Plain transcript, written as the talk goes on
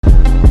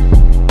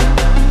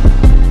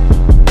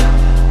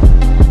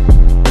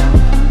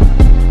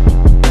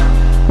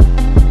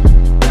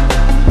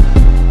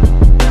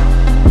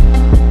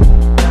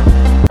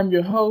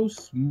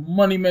host,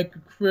 Moneymaker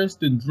Chris,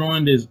 and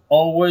joined as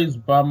always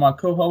by my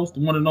co-host,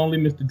 the one and only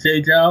Mr.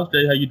 Jay Giles.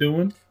 Jay, how you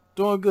doing?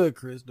 Doing good,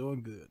 Chris.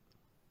 Doing good.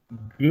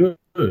 Good.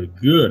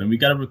 And we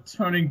got a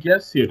returning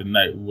guest here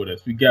tonight with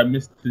us. We got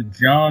Mr.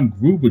 John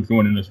Gruber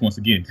joining us once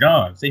again.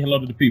 John, say hello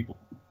to the people.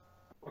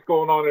 What's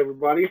going on,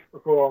 everybody?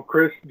 What's going on,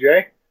 Chris,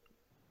 Jay?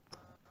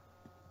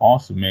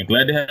 Awesome, man.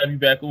 Glad to have you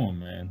back on,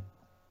 man.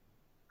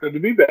 Good to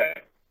be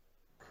back.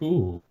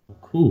 Cool.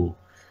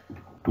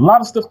 A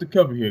lot of stuff to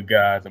cover here,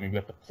 guys. I mean, we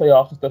got the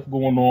playoffs and stuff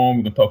going on.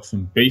 We're going to talk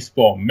some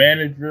baseball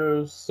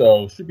managers.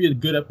 So, should be a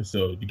good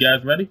episode. You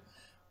guys ready?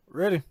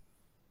 Ready.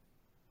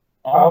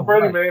 I'm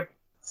ready, man.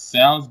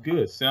 Sounds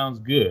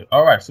good.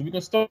 All right, so we're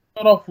gonna start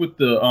off with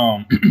the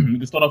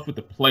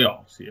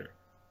playoffs here.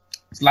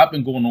 It's a lot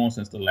been going on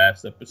since the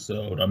last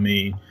episode. I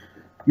mean,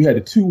 we had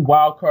the two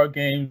wild card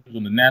games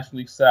on the National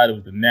League side. It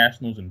was the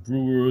Nationals and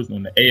Brewers. And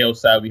on the AL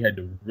side, we had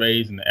the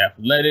Rays and the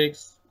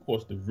Athletics. Of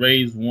course, the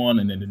Rays won,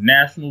 and then the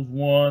Nationals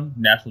won.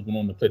 Nationals went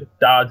on to play the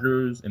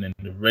Dodgers, and then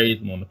the Rays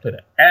went on to play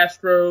the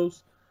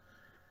Astros.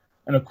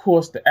 And, of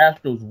course, the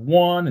Astros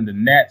won, and the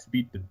Nats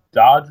beat the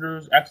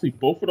Dodgers. Actually,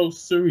 both of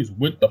those series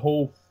went the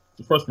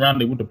first round.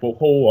 They went the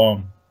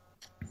whole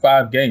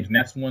 5 games.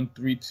 Nats won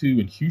 3-2,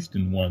 and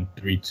Houston won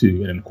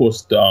 3-2. And, of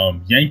course, the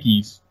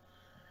Yankees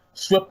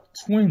swept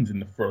the Twins in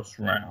the first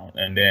round.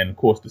 And then, of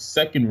course, the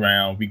second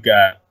round, we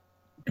got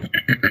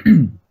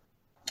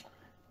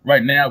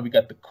right now, we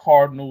got the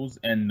Cardinals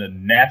and the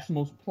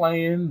Nationals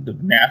playing. The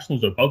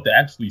Nationals are about to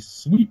actually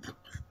sweep.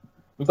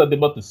 Looks like they're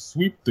about to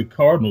sweep the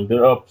Cardinals.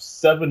 They're up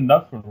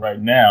 7-0 right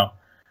now.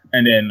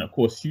 And then, of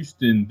course,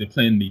 Houston, they're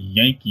playing the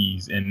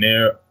Yankees, and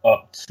they're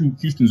up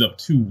Houston's up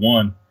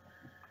 2-1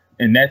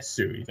 in that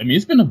series. I mean,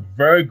 it's been a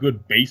very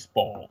good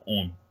baseball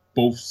on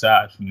both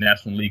sides, from the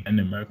National League and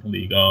the American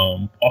League.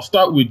 I'll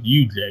start with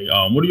you, Jay.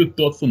 What are your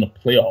thoughts on the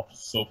playoffs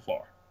so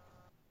far?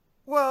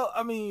 Well,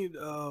 I mean,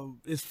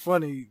 it's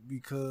funny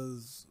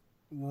because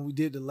when we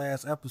did the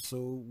last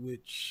episode,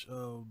 which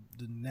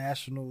the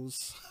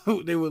Nationals,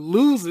 they were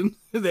losing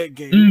that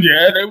game.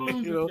 Yeah, they were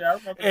losing.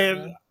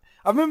 Yeah,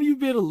 I remember you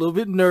being a little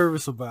bit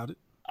nervous about it.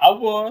 I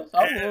was.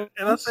 And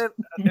I said,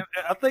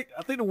 I think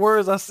the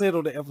words I said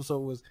on the episode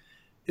was,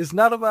 "It's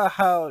not about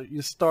how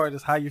you start;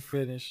 it's how you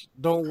finish.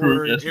 Don't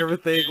worry,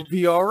 everything will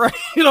be all right."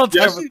 Type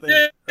yes, of you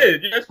thing.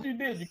 did. Yes, you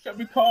did. You kept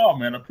me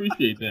calm, man. I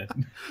appreciate that.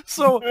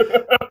 So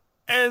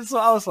I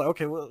was like,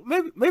 okay, well,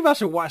 maybe I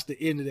should watch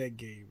the end of that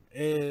game.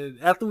 And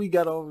after we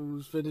got over, we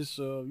was finished,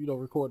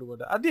 recording with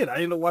that. I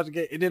didn't watch the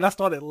game, and then I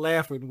started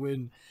laughing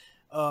when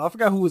I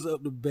forgot who was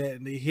up to bat,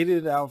 and they hit it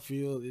in the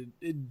outfield.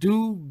 It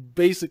dude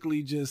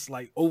basically just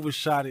like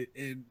overshot it,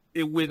 and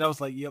it went. I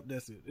was like, yep,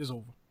 that's it. It's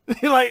over.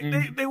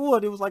 They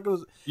won. It was like it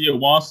was. Yeah,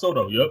 Juan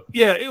Soto. Yep.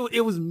 Yeah,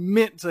 it was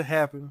meant to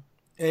happen.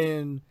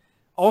 And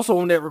also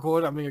on that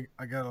record, I mean,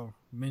 I gotta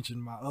mention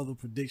my other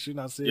prediction.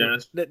 I said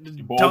that the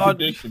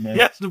Dodgers, man.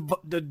 Yes,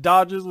 the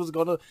Dodgers was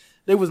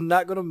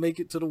not gonna make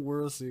it to the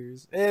World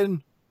Series,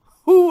 and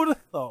who would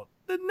have thought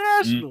the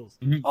Nationals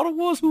are the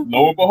ones who?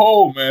 Lo and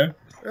behold, man.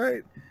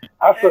 Right.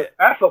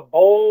 That's a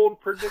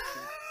bold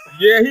prediction.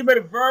 Yeah, he made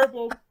a very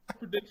bold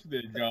prediction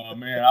there, John.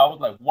 Man, I was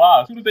like,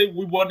 wow. As soon as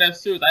we won that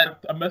series,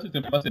 I messaged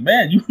him. I said,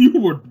 man, you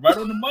were right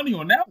on the money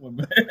on that one,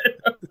 man.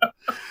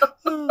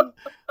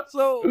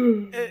 So,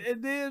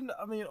 and then,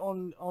 I mean,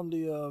 on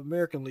the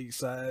American League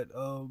side,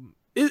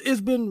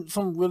 it's been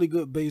some really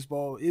good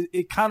baseball.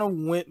 It kind of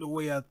went the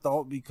way I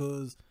thought,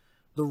 because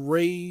the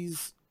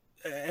Rays,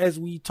 as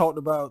we talked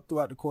about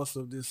throughout the course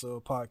of this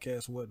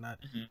podcast and whatnot,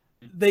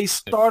 they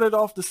started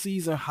off the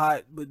season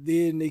hot, but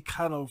then they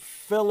kind of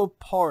fell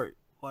apart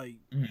like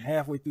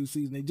halfway through the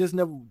season.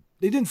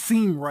 They didn't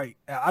seem right.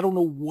 I don't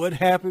know what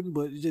happened,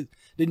 but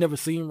they never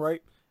seemed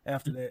right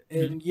after that.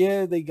 And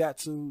yeah, they got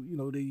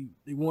to,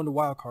 they won the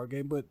wild card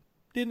game, but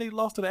then they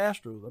lost to the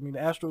Astros. I mean, the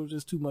Astros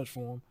just too much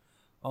for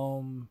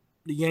them.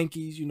 The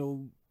Yankees,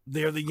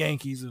 they're the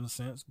Yankees in a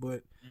sense,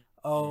 but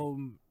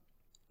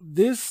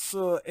this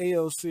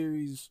AL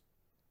series,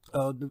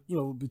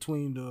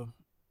 between the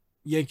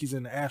Yankees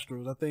and the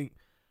Astros, I think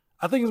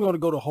it's going to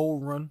go the whole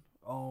run.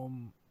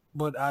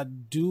 But I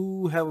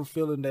do have a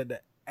feeling that the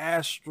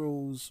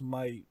Astros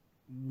might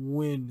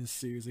win this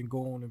series and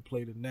go on and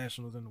play the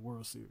Nationals in the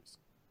World Series.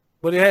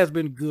 But it has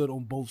been good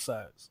on both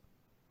sides.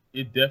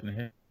 It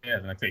definitely has.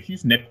 And like I say,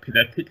 Houston,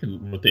 that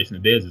pitching rotation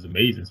of theirs is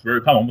amazing. It's very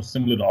common, almost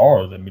similar to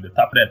ours. I mean, the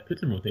top of that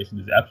pitching rotation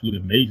is absolutely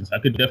amazing. So I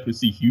could definitely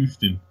see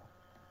Houston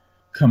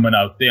coming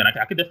out there. And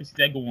I could definitely see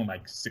that going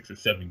like 6 or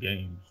 7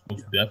 games,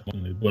 most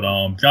definitely. But,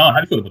 John,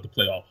 how do you feel about the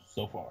playoffs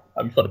so far?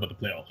 How do you feel about the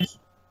playoffs?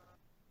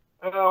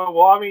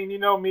 Well, I mean,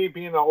 me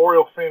being an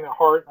Orioles fan at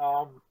heart,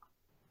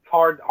 it's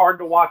hard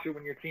to watch it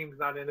when your team's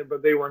not in it,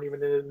 but they weren't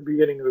even in it in the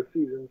beginning of the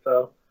season.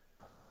 So,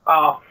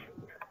 I've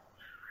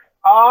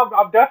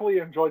definitely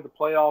enjoyed the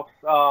playoffs.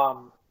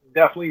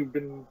 Definitely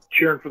been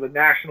cheering for the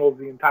Nationals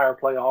the entire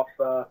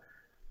playoffs.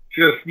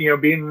 Just, being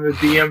in the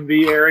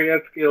DMV area,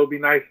 it'll be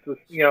nice to,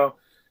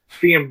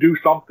 see them do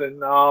something.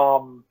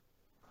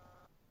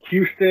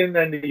 Houston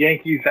and the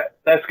Yankees,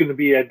 that's going to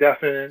be a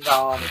definite,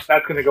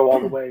 that's going to go all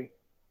the way.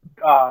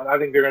 I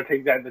think they're going to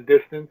take that in the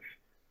distance.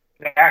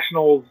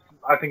 Nationals,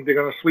 I think they're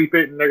going to sweep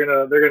it, and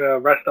they're gonna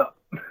rest up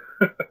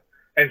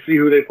and see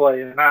who they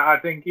play. And I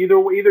think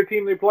either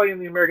team they play in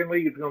the American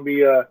League, it's going to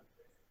be a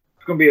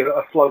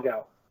slug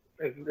out.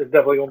 It's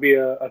definitely going to be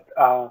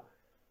a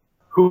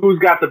who's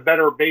got the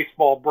better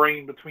baseball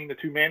brain between the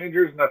two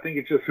managers, and I think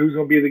it's just who's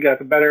going to be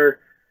the better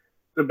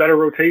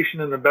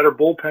rotation and the better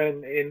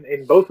bullpen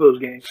in both of those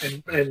games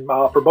and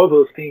for both of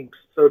those teams.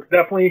 So it's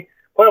definitely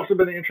playoffs have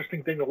been an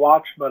interesting thing to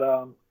watch, but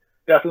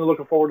definitely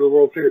looking forward to the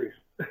World Series.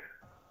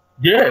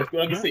 Yeah, it's,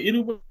 like I said,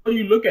 either way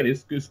you look at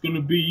it, it's going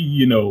to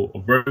be, a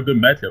very good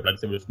matchup. Like I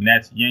said, with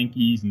Nats,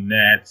 Yankees,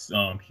 Nats,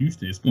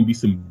 Houston, it's going to be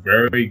some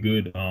very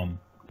good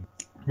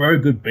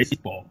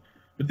baseball.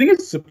 The thing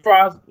that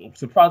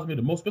surprised me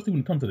the most, especially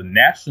when it comes to the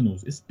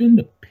Nationals, it's been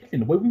the pitching,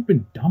 the way we've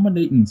been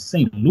dominating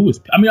St. Louis.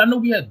 I mean, I know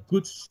we had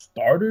good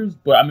starters,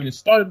 but I mean, it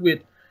started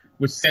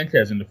with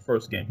Sanchez in the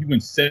first game. He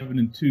went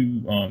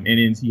 7-2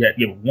 innings. He had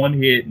 1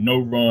 hit, no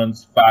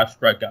runs, 5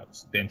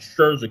 strikeouts. Then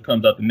Scherzer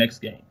comes out the next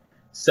game,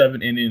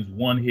 7 innings,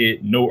 1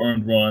 hit, no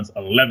earned runs,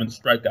 11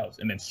 strikeouts.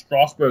 And then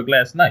Strasburg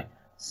last night,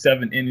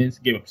 7 innings,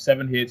 gave up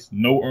 7 hits,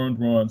 no earned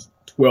runs,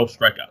 12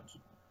 strikeouts.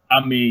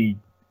 I mean,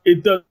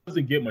 it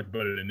doesn't get much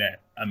better than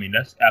that. I mean,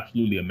 that's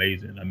absolutely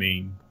amazing. I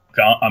mean,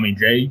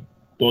 Jay,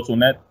 thoughts on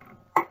that?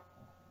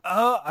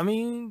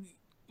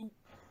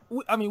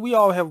 We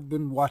all have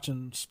been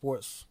watching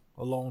sports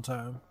a long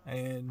time,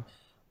 and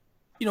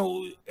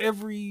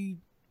every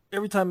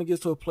time it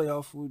gets to a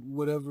playoff with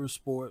whatever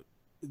sport,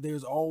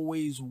 there's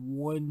always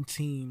one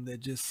team that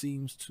just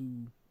seems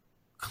to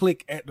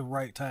click at the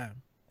right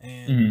time,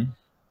 and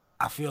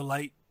I feel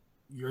like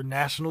your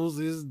Nationals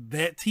is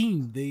that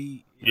team.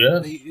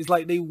 It's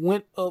like they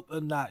went up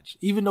a notch,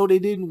 even though they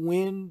didn't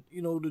win,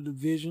 the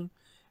division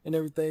and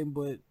everything,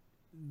 but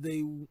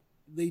they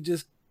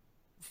just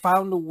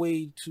found a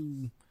way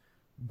to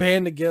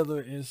band together,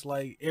 and it's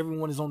like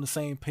everyone is on the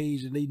same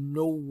page and they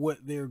know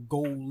what their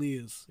goal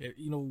is,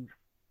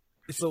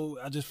 So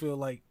I just feel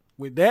like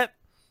with that,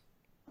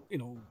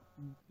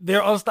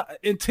 they're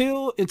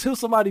until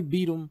somebody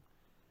beat them.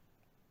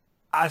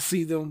 I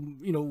see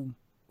them,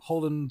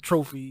 holding the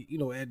trophy,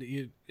 at the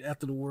end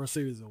after the World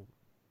Series is over,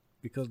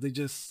 because they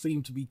just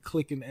seem to be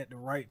clicking at the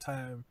right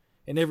time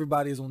and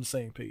everybody is on the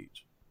same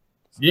page.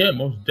 Yeah,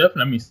 most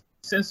definitely. I mean,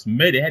 since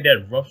May, they had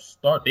that rough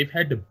start. They've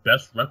had the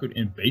best record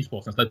in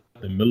baseball since like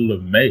the middle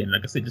of May. And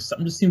like I said,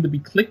 something just seems to be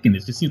clicking.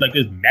 It just seems like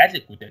there's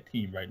magic with that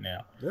team right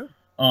now.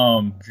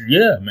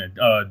 Yeah. Man.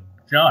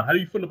 John, how do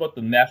you feel about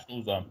the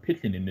Nationals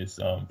pitching in this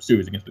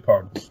series against the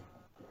Cardinals?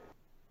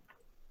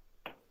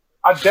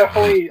 I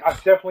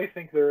definitely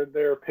think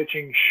their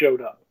pitching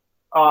showed up.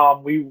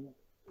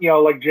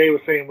 Like Jay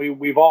was saying,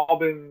 we've all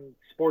been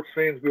sports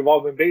fans, we've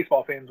all been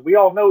baseball fans. We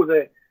all know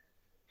that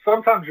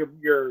sometimes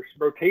your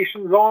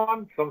rotation's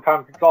on,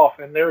 sometimes it's off,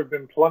 and there have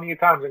been plenty of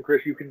times, and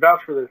Chris, you can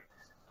vouch for this,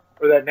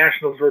 where that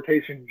Nationals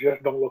rotation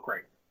just don't look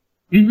right.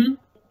 Mm-hmm.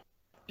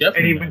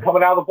 Definitely. And even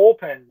coming out of the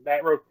bullpen,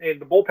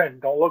 the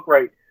bullpen don't look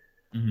right.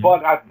 Mm-hmm.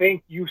 But I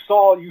think you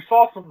saw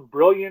some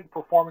brilliant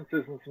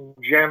performances and some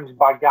gems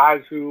by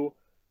guys who,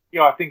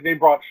 I think they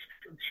brought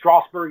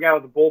Strasburg out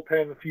of the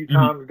bullpen a few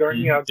times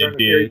during the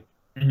series.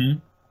 Mm-hmm.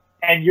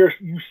 And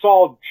you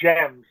saw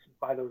gems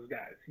by those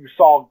guys. You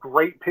saw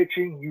great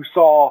pitching. You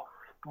saw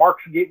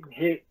marks getting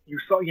hit. You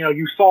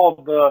saw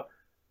the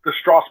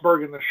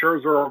Strasburg and the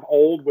Scherzer of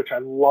old, which I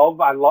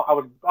love. I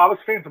was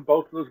fans of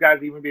both of those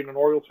guys, even being an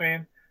Orioles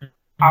fan.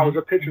 Mm-hmm. I was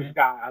a pitcher's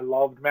guy. I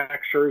loved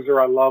Max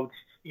Scherzer. I loved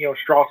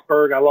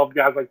Strasburg. I loved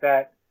guys like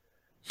that.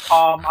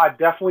 I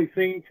definitely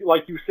think,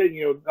 like you said,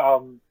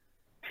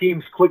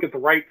 teams click at the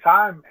right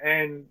time,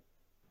 and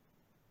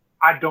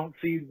I don't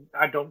see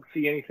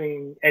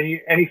anything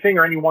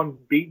or anyone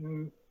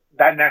beating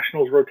that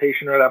Nationals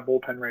rotation or that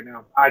bullpen right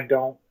now. I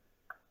don't.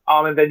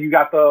 And then you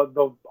got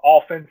the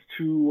offense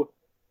to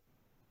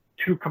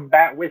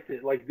combat with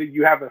it. Like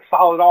you have a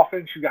solid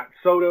offense. You got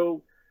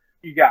Soto,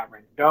 you got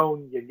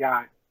Rendon, you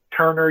got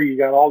Turner, you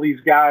got all these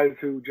guys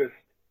who just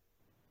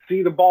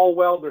see the ball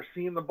well. They're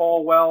seeing the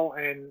ball well,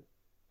 and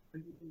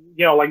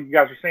like you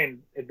guys are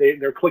saying,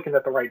 they're clicking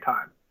at the right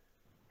time.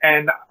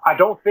 And I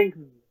don't think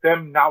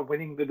them not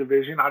winning the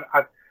division.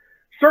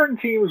 Certain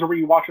teams where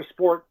you watch a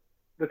sport,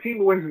 the team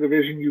that wins the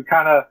division, you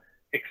kind of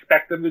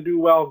expect them to do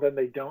well, and then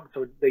they don't,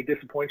 so they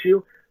disappoint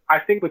you. I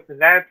think with the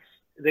Nats,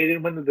 they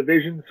didn't win the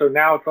division, so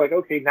now it's like,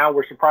 okay, now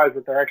we're surprised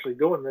that they're actually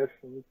doing this,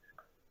 and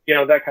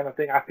that kind of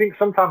thing. I think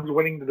sometimes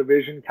winning the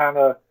division kind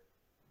of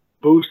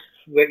boosts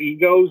the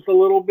egos a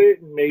little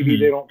bit, and maybe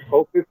they don't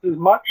focus as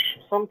much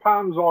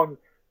sometimes on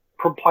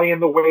playing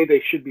the way they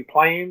should be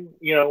playing,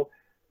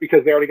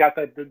 because they already got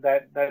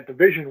that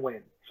division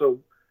win. So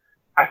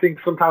I think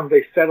sometimes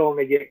they settle and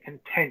they get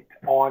content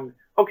on,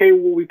 okay,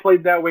 well, we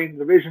played that way in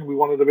the division. We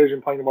won the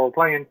division playing the way we're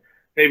playing.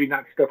 Maybe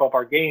not step up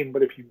our game.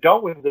 But if you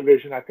don't win the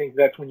division, I think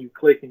that's when you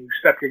click and you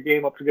step your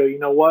game up to go, you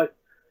know what?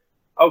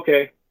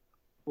 Okay,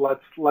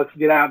 let's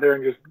get out there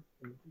and just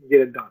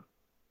get it done.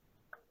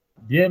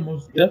 Yeah,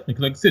 most definitely.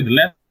 Because like I said, the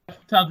last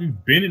times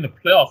we've been in the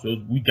playoffs,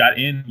 we got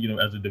in,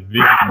 as a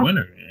division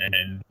winner,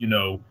 and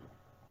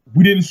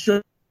we didn't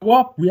show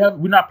up.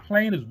 We're not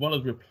playing as well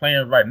as we're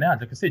playing right now.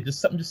 Like I said,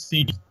 something just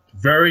seems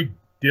very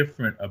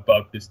different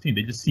about this team.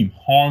 They just seem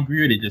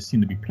hungrier. They just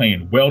seem to be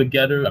playing well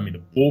together. I mean,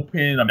 the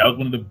bullpen. That was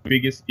one of the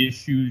biggest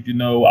issues. I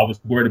was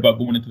worried about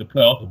going into the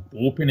playoffs. The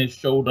bullpen has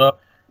showed up,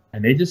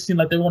 and they just seem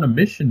like they're on a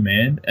mission,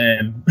 man.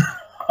 And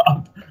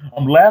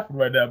I'm laughing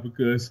right now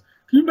because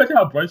can you imagine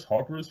how Bryce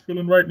Harper is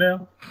feeling right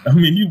now? I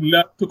mean,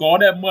 he took all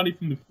that money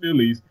from the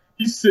Phillies.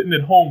 He's sitting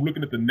at home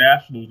looking at the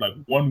Nationals like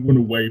one win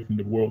away from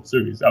the World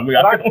Series. I mean,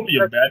 I can only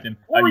imagine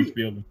how he's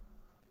feeling.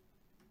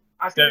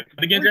 Say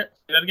that again, Jack?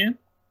 Say that again?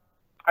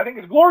 I think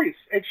it's glorious.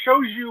 It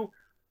shows you,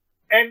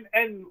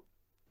 and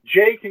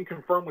Jay can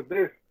confirm with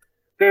this.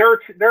 There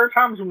are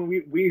times when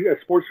we as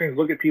sports fans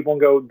look at people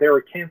and go, they're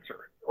a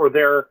cancer, or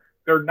they're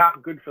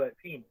not good for that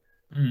team.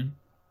 Mm-hmm.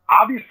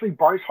 Obviously,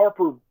 Bryce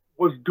Harper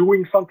was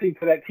doing something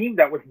to that team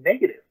that was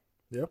negative.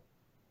 Yep.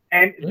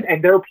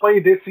 And their play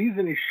this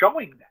season is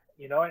showing that,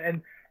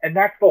 and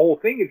that's the whole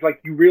thing. It's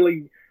like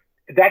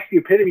that's the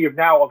epitome of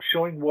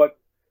showing what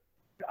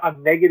a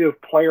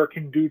negative player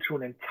can do to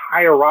an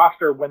entire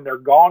roster when they're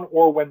gone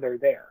or when they're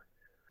there.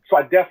 So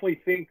I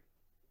definitely think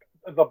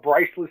the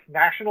Bryceless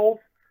Nationals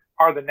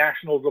are the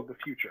Nationals of the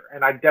future.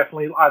 And I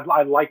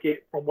like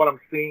it from what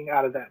I'm seeing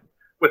out of them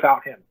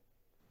without him.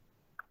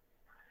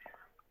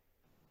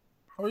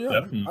 Oh yeah,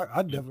 definitely.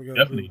 I definitely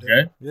agree with that.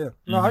 Okay? Yeah,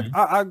 no,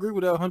 I agree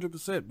with that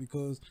 100%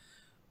 because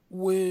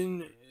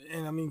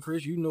and I mean,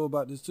 Chris, you know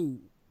about this too.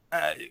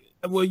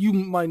 Well, you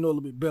might know a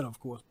little bit better, of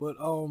course, but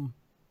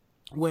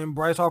when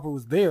Bryce Harper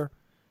was there,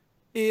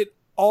 it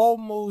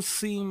almost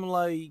seemed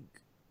like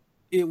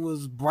it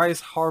was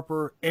Bryce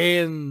Harper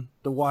and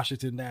the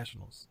Washington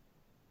Nationals.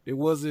 It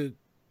wasn't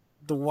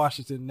the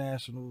Washington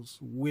Nationals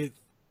with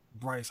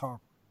Bryce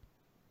Harper.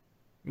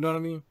 You know what I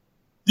mean?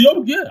 Yeah,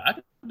 I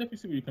can definitely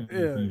see where you're coming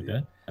from with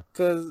that.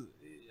 Because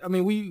I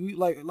mean, we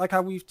like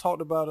how we've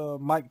talked about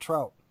Mike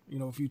Trout,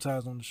 a few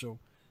times on the show,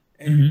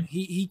 and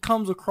he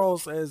comes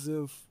across as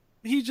if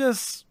he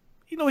just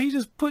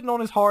putting on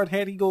his hard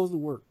hat. He goes to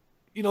work,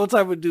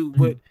 type of dude.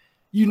 But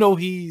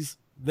he's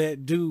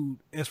that dude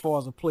as far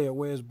as a player.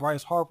 Whereas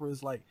Bryce Harper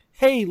is like,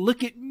 hey,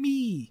 look at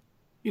me.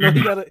 He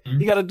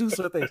gotta do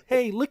certain things.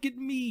 Hey, look at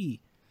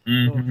me.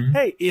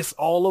 Hey, it's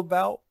all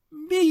about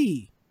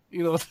me.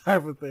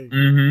 Type of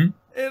thing.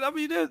 And I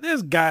mean,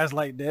 there's guys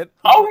like that.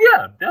 Oh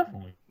yeah,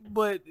 definitely.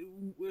 But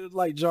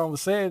like John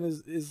was saying,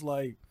 is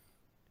like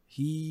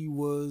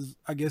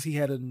I guess he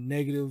had a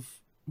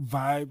negative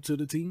vibe to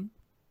the team.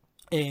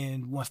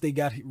 And once they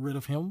got rid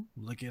of him,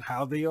 look at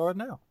how they are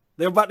now.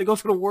 They're about to go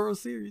to the World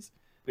Series.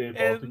 They're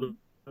about to go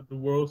to the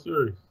World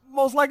Series.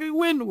 Most likely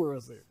win the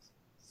World Series.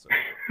 So.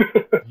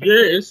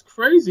 Yeah, it's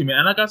crazy,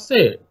 man. Like I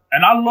said,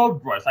 and I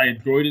love Bryce. I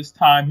enjoyed his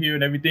time here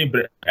and everything.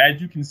 But as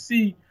you can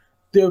see,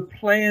 they're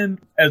playing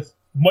as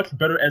much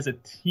better as a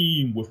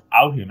team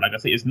without him. Like I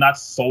said, it's not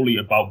solely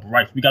about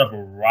Bryce. We got a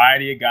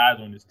variety of guys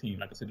on this team.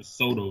 Like I said, the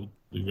Soto,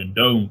 the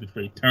Rendon, the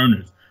Trey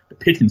Turners, the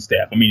pitching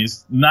staff. I mean,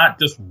 it's not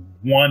just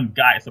one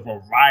guy. It's a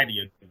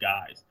variety of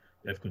guys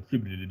that have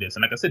contributed to this.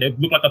 And like I said, they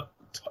look like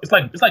it's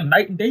like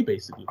night and day,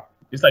 basically.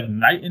 It's like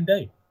night and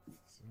day.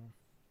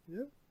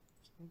 Yeah.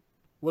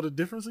 What a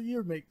difference a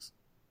year makes.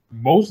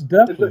 Most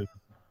definitely.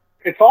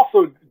 It's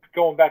also,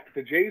 going back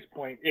to Jay's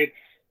point,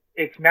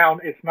 it's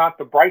not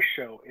the Bryce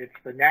show, it's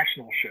the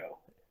national show.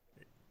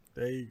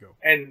 There you go.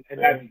 And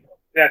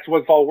that's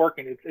what's all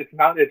working.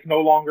 It's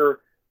no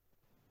longer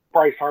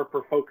Bryce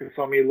Harper, focus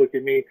on me, look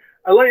at me.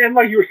 And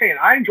like you were saying,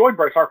 I enjoyed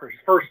Bryce Harper's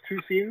first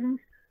 2 seasons.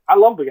 I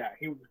love the guy.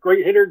 He was a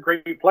great hitter,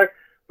 great player.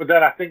 But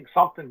then I think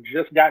something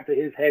just got to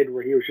his head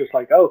where he was just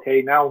like,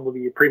 okay, now I'm going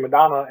to be a prima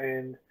donna,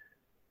 and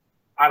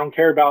I don't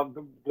care about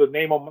the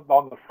name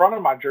on the front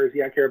of my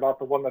jersey. I care about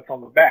the one that's on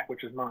the back,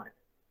 which is mine.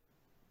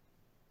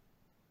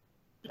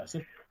 That's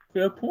a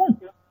fair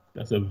point.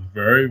 That's a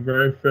very,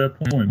 very fair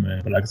point,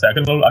 man. But like I said, I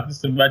can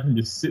just imagine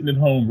just sitting at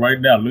home right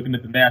now, looking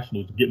at the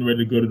Nationals, getting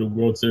ready to go to the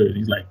World Series.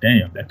 He's like,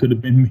 damn, that could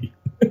have been me.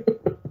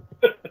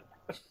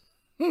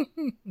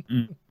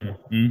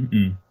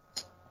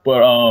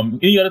 But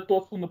any other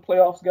thoughts on the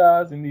playoffs,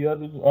 guys? Any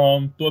other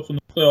thoughts on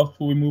the playoffs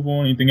before we move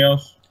on? Anything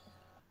else?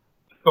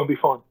 It's gonna be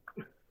fun.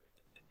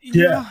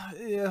 Yeah.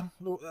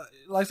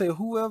 Like I say,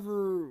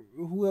 whoever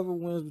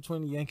wins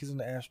between the Yankees and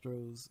the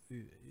Astros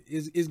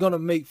is gonna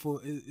make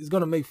for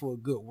a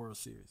good World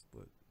Series.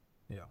 But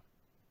yeah,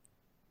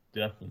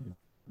 definitely,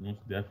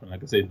 most definitely.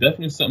 Like I said,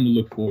 definitely something to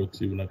look forward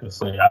to. Like I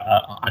say,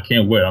 I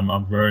can't wait.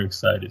 I'm very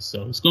excited.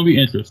 So it's gonna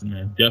be interesting,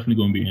 man. Definitely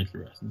gonna be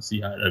interesting to see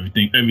how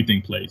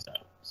everything plays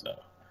out. So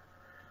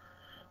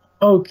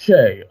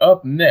okay,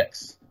 up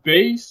next,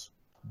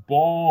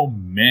 baseball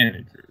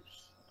managers.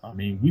 I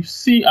mean,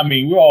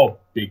 we're all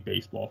big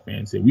baseball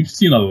fans here. We've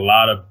seen a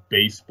lot of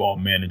baseball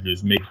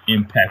managers make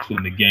impacts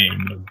on the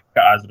game.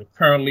 Guys that are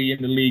currently in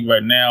the league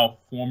right now,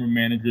 former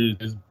managers.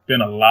 There's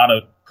been a lot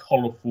of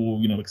colorful,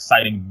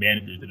 exciting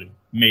managers that have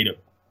made a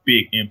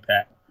big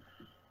impact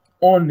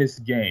on this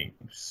game.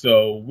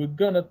 So we're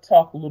going to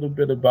talk a little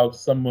bit about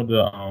some of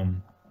the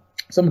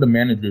some of the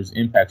managers'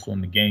 impacts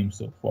on the game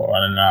so far,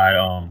 and I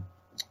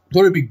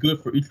thought it'd be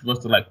good for each of us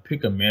to like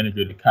pick a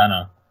manager to kind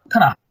of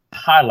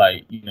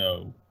highlight,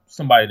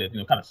 somebody that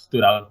kind of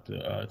stood out to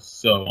us.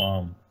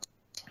 So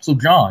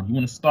John, you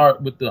want to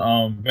start with the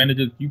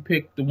manager you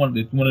picked, the one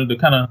that you wanted to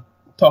kind of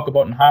talk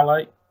about and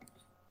highlight?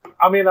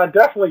 I mean, I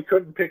definitely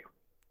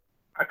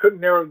I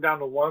couldn't narrow it down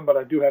to one, but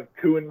I do have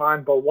two in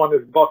mind. But one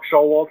is Buck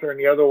Showalter, and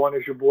the other one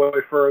is your boy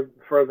for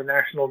the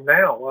Nationals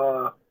now,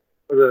 was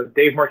it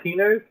Dave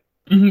Martinez?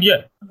 Mm-hmm,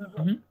 yeah.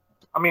 Mm-hmm.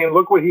 I mean,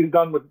 look what he's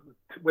done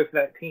with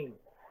that team.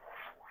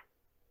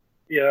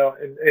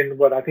 And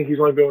what I think he's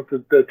only been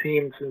with the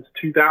team since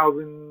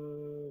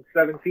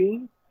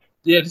 2017.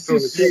 Yeah, so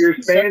in the 2-year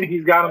span,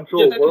 he's got him to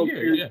a World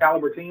Series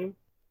caliber team.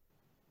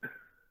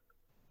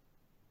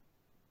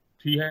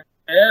 He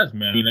has,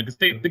 man. I mean, like I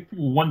think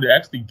people wanted to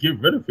actually get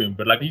rid of him,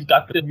 but like he's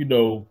got to, get rid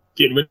of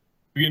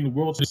him in the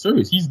World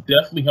Series. He's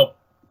definitely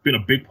been a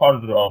big part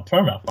of the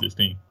turnout for this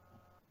team.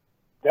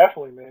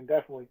 Definitely, man,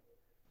 definitely.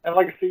 And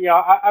like I said,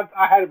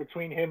 I had it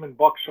between him and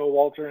Buck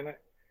Showalter, and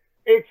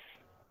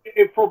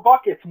for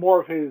Buck, it's more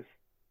of his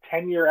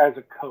tenure as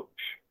a coach.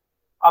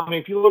 I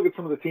mean, if you look at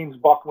some of the teams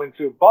Buck went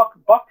to, Buck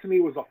to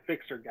me was a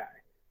fixer guy.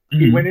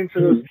 Mm-hmm. He went into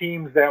those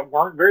teams that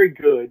weren't very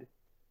good,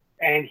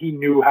 and he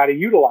knew how to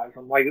utilize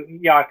them. Like,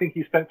 I think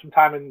he spent some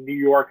time in New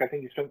York. I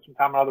think he spent some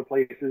time in other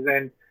places.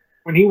 And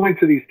when he went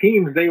to these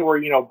teams, they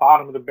were,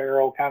 bottom of the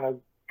barrel kind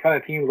of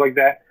teams like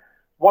that.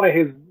 One of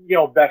his,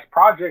 best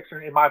projects,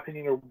 or in my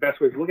opinion, or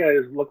best way to look at it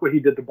is look what he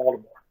did to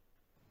Baltimore.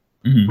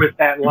 Mm-hmm. With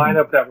that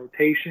lineup, that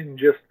rotation,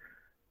 just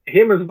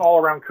him as an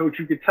all-around coach,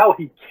 you could tell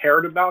he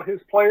cared about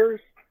his players.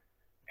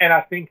 And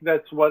I think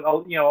that's what, a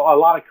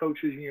lot of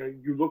coaches,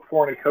 you look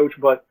for in a coach.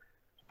 But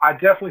I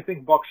definitely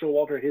think Buck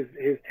Showalter,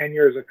 his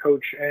tenure as a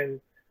coach and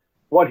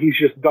what he's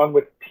just done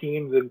with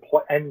teams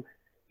and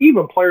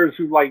even players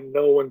who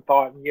know and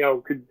thought,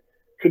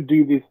 could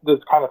do this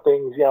kind of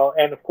things,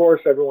 And of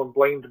course, everyone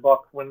blamed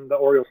Buck when the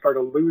Orioles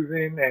started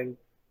losing. And,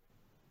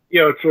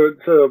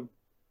 to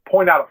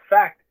point out a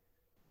fact,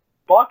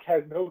 Buck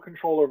has no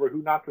control over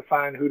who not to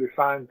sign, who to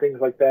sign, things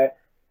like that.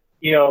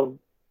 The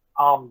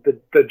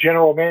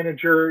general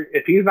manager,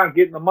 if he's not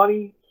getting the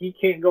money, he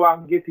can't go out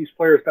and get these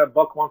players that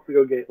Buck wants to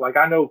go get. Like,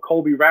 I know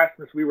Colby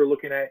Rasmus, we were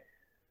looking at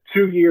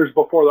 2 years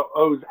before the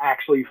O's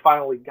actually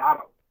finally got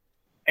him.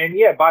 And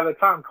yeah, by the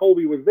time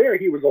Colby was there,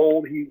 he was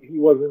old. He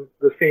wasn't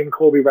the same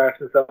Colby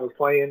Rasmus that was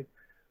playing.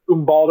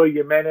 Umbaldo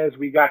Jimenez,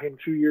 we got him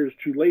 2 years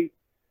too late.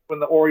 When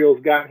the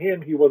Orioles got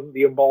him, he wasn't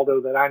the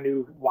Umbaldo that I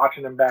knew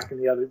watching him back in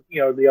the other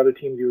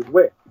teams he was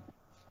with.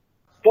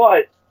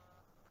 But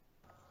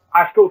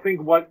I still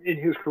think in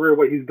his career,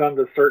 what he's done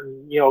to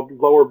certain,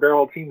 lower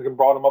barrel teams and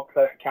brought them up to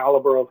that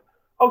caliber of,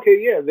 okay,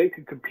 yeah, they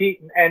could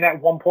compete. And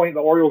at one point, the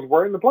Orioles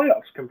were in the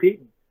playoffs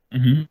competing.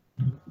 Mm-hmm.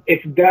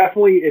 It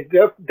definitely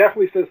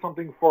says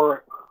something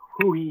for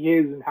who he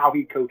is and how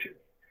he coaches.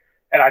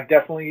 And I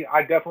definitely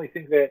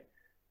think that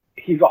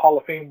he's a Hall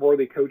of Fame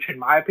worthy coach, in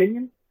my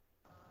opinion.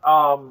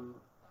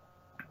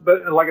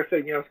 But like I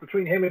said, it's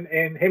between him and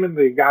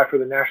the guy for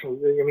the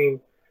Nationals. I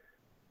mean,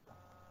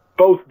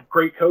 both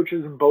great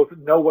coaches and both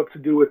know what to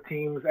do with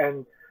teams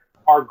and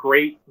are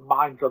great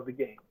minds of the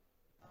game.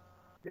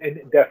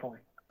 And definitely.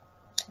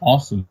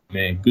 Awesome,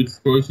 man. Good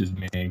choices,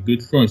 man.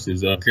 Good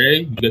choices.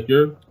 Okay, you got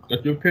your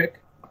pick?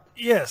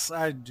 Yes,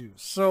 I do.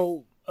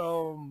 So,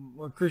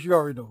 well, Chris, you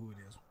already know who it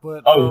is.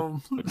 But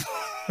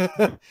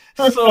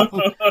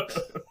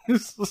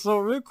so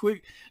real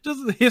quick,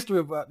 just the history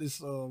about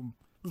this.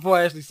 Before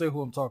I actually say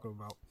who I'm talking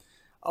about.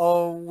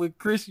 With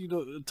Chris,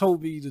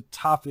 told me the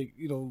topic,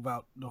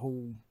 about the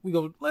whole,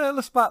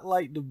 let's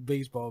spotlight the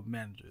baseball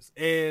managers.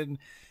 And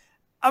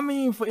I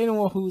mean, for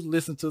anyone who's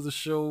listened to the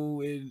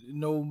show and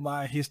know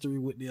my history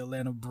with the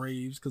Atlanta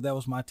Braves, because that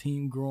was my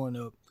team growing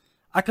up,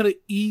 I could have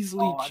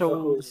easily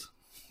chose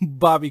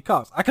Bobby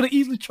Cox. I could have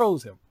easily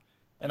chose him.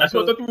 And that's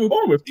what I thought you were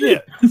going with. Yeah.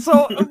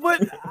 So,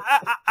 but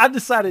I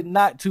decided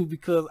not to,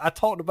 because I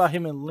talked about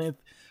him in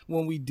length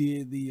when we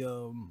did the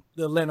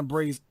Atlanta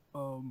Braves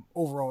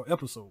overall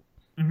episode.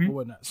 Mm-hmm. Or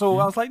whatnot. So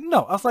I was like,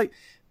 no. I was like,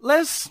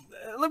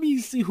 let me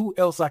see who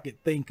else I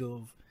could think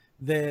of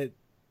that,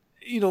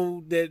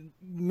 that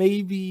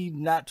maybe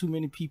not too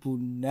many people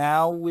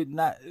now would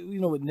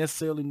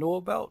necessarily know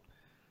about.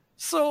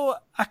 So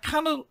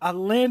I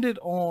landed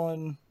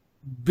on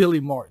Billy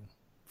Martin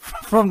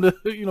from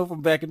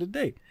from back in the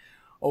day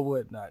or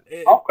whatnot.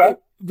 Okay.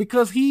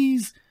 Because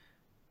he's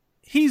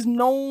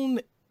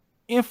known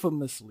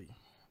infamously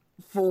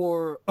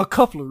for a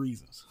couple of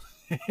reasons.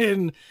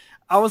 And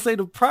I would say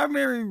the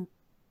primary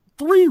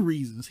 3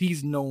 reasons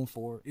he's known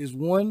for is,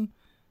 one,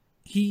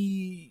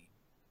 he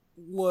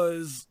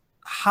was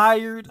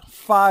fired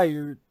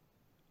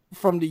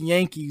from the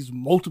Yankees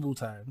multiple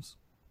times.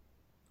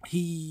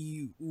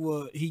 He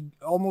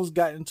almost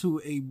got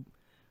into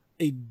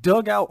a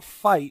dugout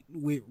fight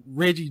with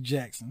Reggie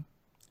Jackson,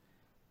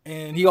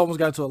 and he almost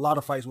got into a lot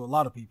of fights with a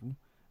lot of people,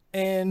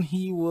 and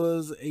he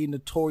was a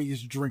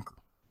notorious drinker.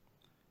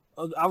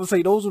 I would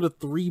say those are the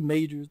 3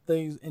 major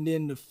things. And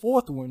then the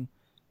 4th one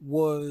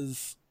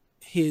was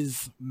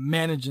his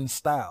managing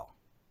style.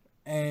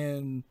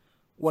 And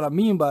what I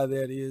mean by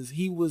that is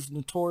he was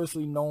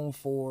notoriously known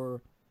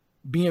for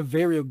being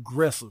very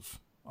aggressive,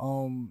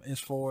 as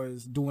far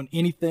as doing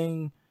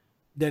anything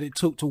that it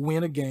took to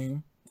win a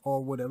game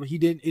or whatever. It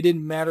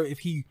didn't matter if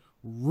he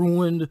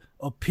ruined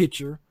a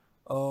pitcher,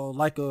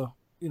 like a,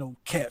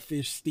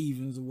 Catfish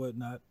Stevens or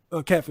whatnot,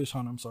 Catfish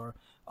Hunter, I'm sorry.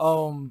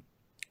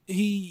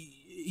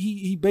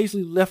 He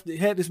basically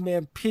had this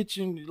man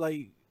pitching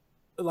like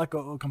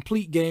a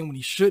complete game when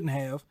he shouldn't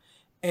have.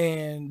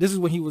 And this is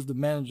when he was the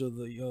manager of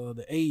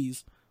the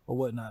A's or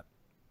whatnot.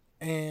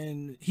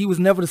 And he was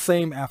never the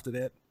same after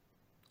that.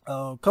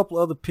 A couple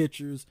other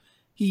pitchers,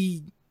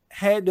 he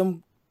had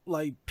them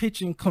like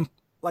pitching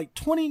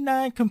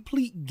 29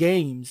 complete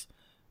games.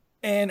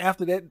 And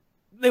after that,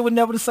 they were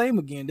never the same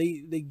again.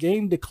 They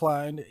game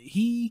declined.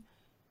 He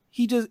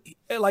just,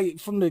 like,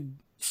 from the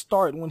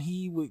start when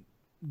he would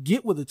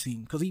get with a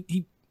team, because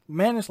he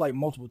managed like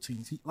multiple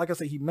teams. Like I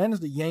said, he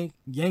managed the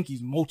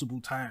Yankees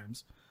multiple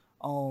times,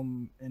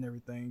 and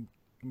everything.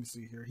 Let me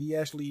see here. He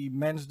actually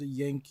managed the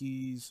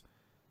Yankees,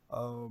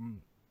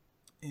 from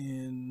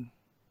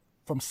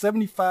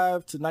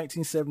 75 to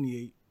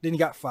 1978. Then he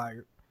got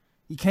fired.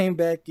 He came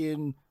back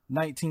in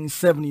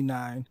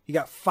 1979. He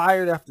got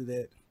fired after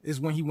that. Is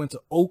when he went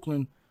to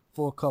Oakland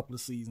for a couple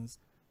of seasons.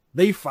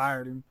 They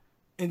fired him.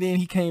 And then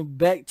he came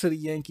back to the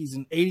Yankees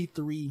in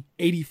 83,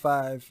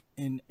 85,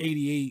 and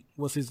 88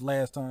 was his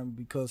last time,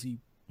 because he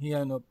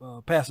ended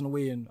up passing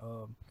away in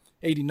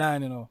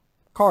 89 in a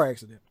car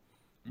accident.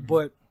 Mm-hmm.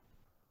 But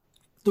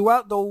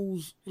throughout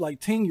those like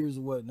 10 years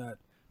or whatnot,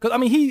 because I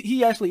mean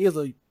he actually is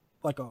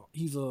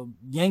he's a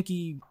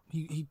Yankee.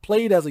 He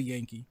played as a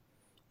Yankee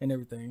and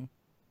everything.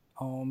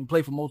 He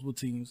played for multiple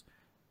teams.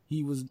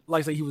 He was,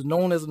 like I say, he was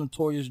known as a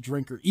notorious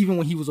drinker, even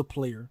when he was a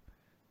player.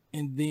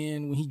 And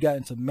then when he got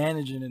into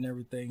managing and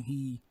everything,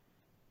 he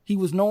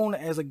was known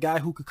as a guy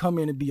who could come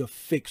in and be a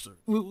fixer.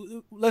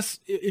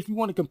 If you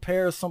want to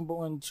compare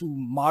someone to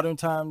modern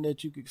time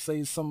that you could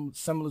say some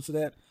similar to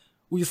that,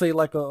 we could say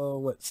like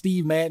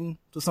Steve Madden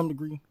to some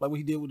degree, like what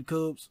he did with the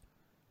Cubs.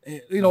 And,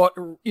 in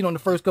the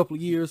first couple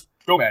of years.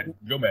 Joe Madden.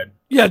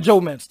 Yeah, Joe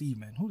Madden. Steve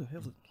Madden. Who the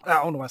hell is it?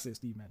 I don't know why I said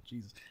Steve Madden.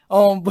 Jesus.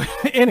 But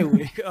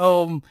anyway,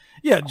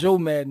 yeah, Joe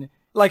Madden.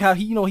 Like how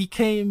he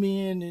came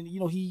in and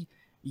he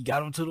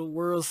got him to the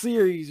World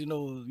Series.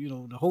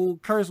 The whole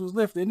curse was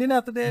lifted, and then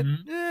after that,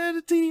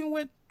 the team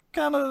went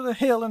kind of the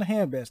hell in a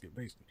handbasket,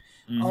 basically.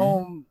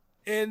 Mm-hmm.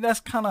 And that's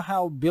kind of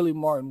how Billy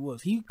Martin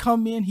was. He'd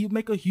come in, he'd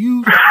make a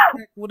huge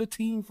impact with a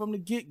team from the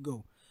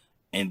get-go.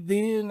 And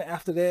then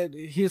after that,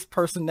 his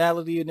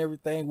personality and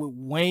everything would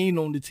wane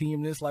on the team.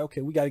 And it's like, okay,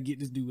 we got to get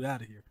this dude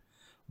out of here.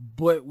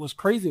 But what's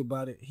crazy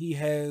about it, he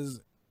has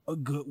a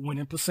good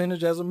winning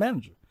percentage as a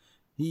manager.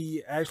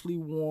 He actually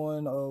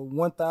won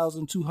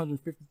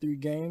 1,253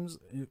 games,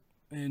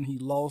 and he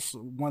lost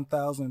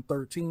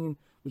 1,013,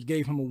 which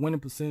gave him a winning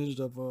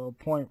percentage of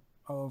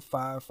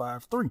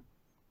 .553.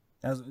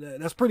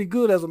 That's pretty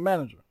good as a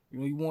manager.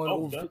 He won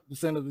over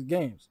 50% of his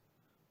games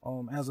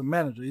as a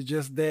manager. It's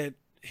just that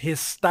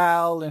his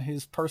style and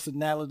his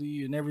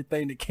personality and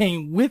everything that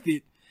came with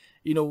it,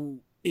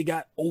 it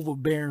got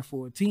overbearing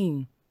for a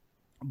team.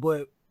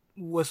 But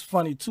what's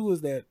funny too is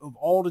that of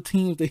all the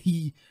teams that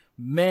he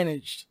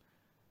managed,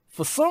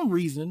 for some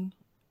reason,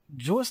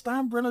 George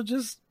Steinbrenner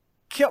just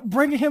kept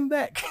bringing him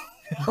back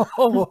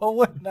or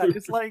whatnot.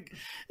 It's like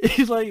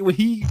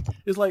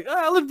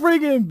let's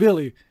bring in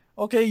Billy.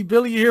 Okay,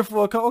 Billy, you're here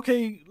for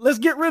okay, let's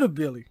get rid of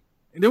Billy,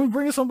 and then we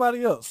bring in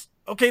somebody else.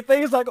 Okay,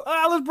 things like,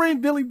 let's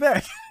bring Billy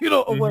back,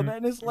 or whatnot.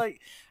 And it's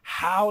like,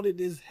 how did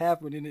this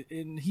happen?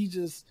 And he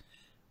just,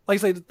 like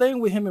I say, the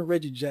thing with him and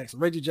Reggie Jackson,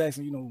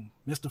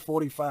 Mr.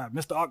 45,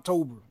 Mr.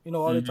 October,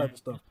 all that type of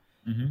stuff.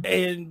 Mm-hmm.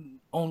 And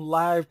on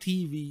live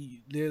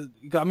TV, you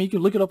can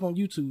look it up on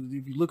YouTube.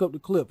 If you look up the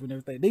clip and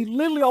everything, they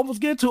literally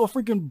almost get into a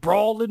freaking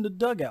brawl in the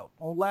dugout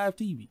on live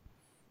TV.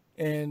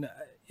 And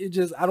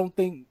I don't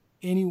think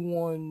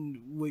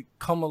anyone would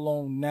come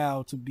along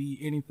now to be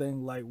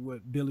anything like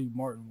what Billy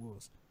Martin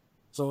was.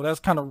 So that's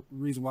kind of the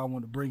reason why I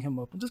wanted to bring him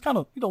up and just kind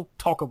of,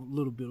 talk a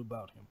little bit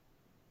about him.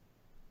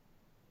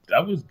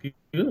 That was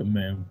good,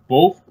 man.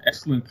 Both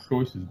excellent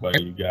choices by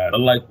you guys. I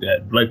like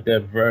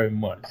that very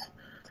much.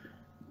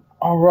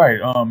 All right.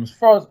 As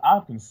far as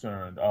I'm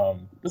concerned,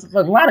 there's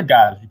like a lot of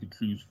guys you could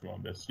choose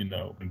from that's,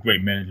 been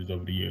great managers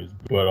over the years.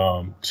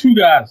 But two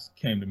guys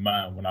came to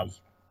mind when I was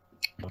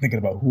thinking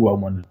about who I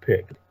wanted to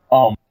pick.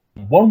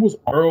 One was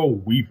Earl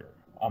Weaver.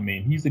 I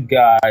mean, he's a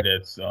guy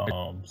that's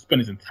spent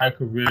his entire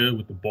career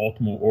with the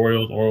Baltimore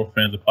Orioles. Oriole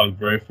fans are probably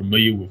very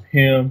familiar with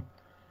him.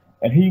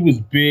 And he was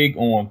big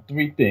on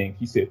three things.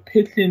 He said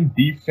pitching,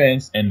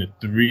 defense, and the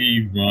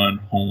 3-run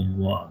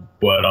home run.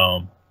 But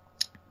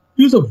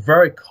he was a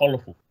very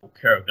colorful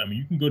character. I mean,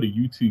 you can go to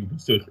YouTube and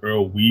search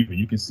Earl Weaver.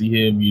 You can see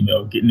him,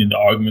 getting into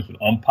arguments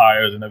with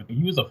umpires and everything.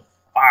 He was a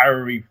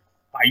fiery,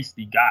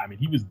 feisty guy. I mean,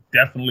 he was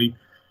definitely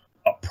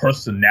a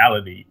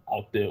personality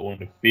out there on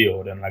the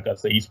field. And like I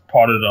say, he's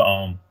part of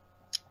the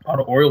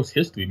Orioles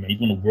history, man. He's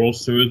won the World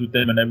Series with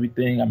them and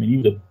everything. I mean, he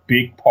was a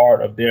big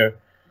part of their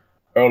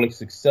early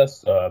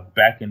success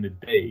back in the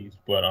days.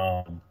 But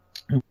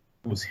it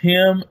was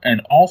him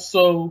and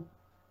also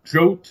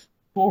Joe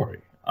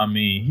Torre. I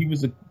mean, he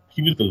was the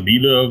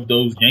leader of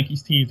those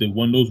Yankees teams that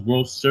won those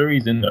World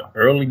Series in the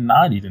early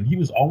 '90s, and he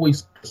was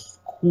always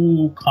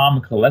cool, calm,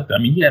 and collected. I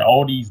mean, he had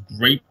all these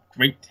great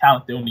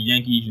talent there on the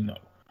Yankees.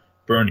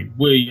 Bernie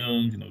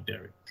Williams,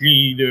 Derek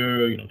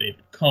Jeter,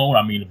 David Cohn.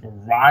 I mean, a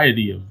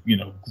variety of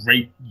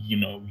great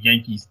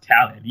Yankees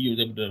talent. He was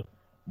able to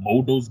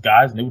mold those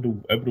guys and able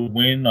to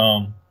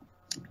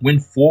win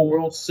 4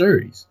 World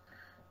Series.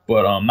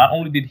 But not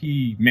only did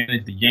he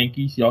manage the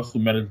Yankees, he also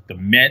managed the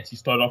Mets. He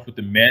started off with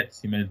the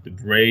Mets. He managed the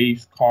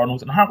Braves,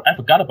 Cardinals, and I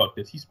forgot about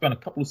this. He spent a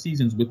couple of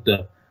seasons with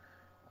the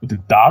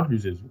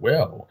Dodgers as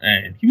well,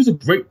 and he was a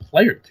great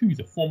player too. He's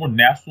a former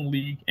National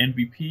League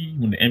MVP. He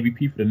won the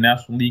MVP for the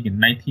National League in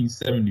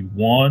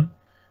 1971.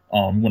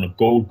 He won a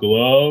Gold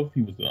Glove.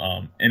 He was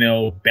the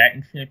NL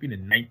batting champion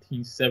in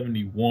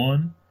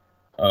 1971.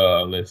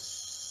 Let's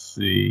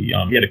see.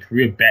 He had a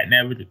career batting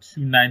average of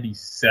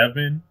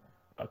 297,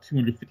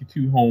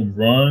 252 home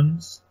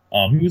runs.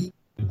 He was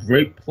a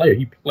great player.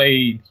 He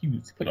played 3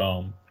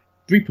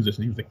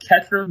 positions. He was a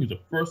catcher, he was a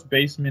first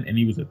baseman, and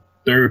he was a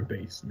third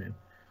baseman.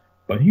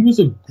 But he was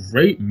a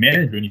great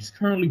manager, and he's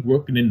currently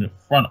working in the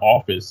front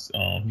office.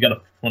 He got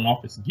a front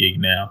office gig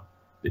now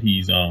that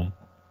he's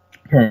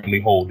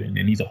currently holding,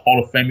 and he's a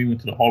Hall of Fame. He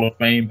went to the Hall of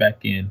Fame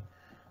back in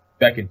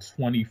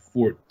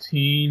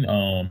 2014.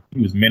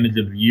 He was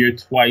Manager of the Year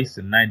twice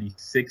in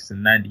 '96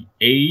 and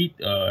 '98.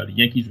 The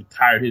Yankees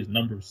retired his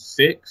number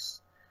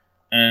 6,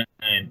 and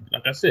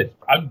like I said,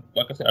 I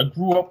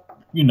grew up.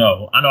 I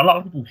know a lot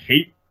of people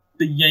hate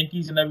the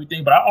Yankees and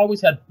everything, but I always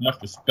had much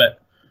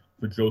respect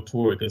for Joe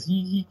Torre because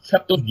he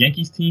kept those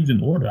Yankees teams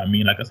in order. I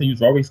mean, like I said, he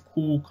was always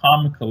cool,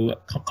 calm,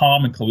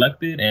 and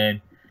collected, and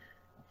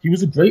he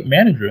was a great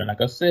manager. And like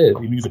I said,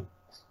 he was a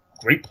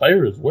great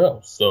player as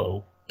well.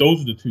 So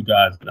those are the 2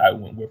 guys that I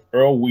went with: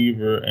 Earl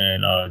Weaver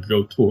and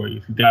Joe Torre.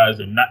 If you guys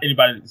are not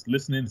anybody that's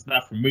listening that's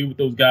not familiar with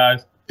those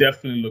guys,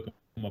 definitely look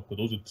them up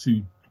because those are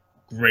 2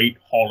 great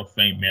Hall of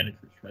Fame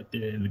managers right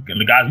there. And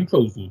the guys you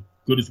chose were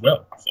good as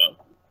well. So.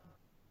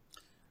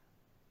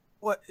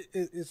 Well,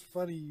 it's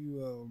funny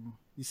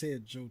you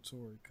said Joe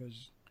Torre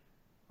because,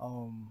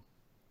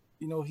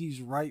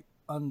 he's right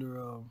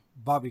under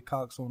Bobby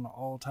Cox on the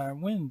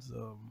all-time wins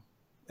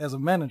as a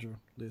manager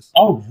list.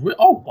 Oh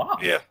wow!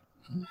 Yeah,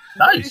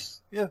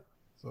 nice. Yeah,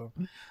 so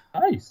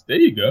nice. There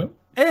you go.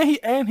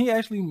 And he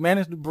actually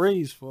managed the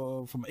Braves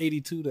from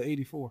 '82 to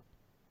 '84.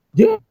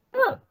 Yeah,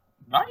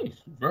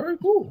 nice. Very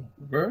cool.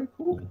 Very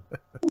cool.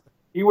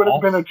 He would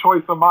have been a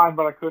choice of mine,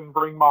 but I couldn't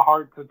bring my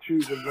heart to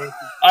choose a Yankee.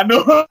 I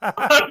know.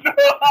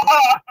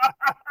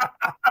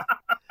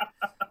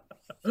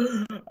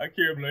 I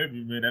can't blame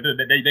you, man.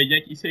 That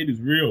Yankees hate is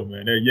real,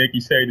 man. That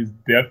Yankees hate is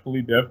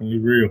definitely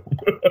real.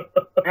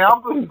 And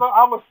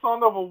I'm a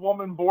son of a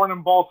woman born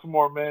in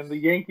Baltimore, man. The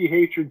Yankee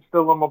hatred's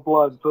still in my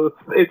blood, so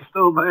it's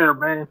still there,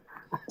 man.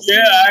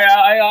 Yeah,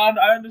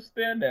 I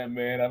understand that,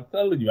 man. I'm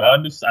telling you, I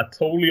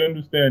totally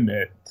understand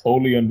that.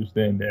 Totally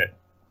understand that.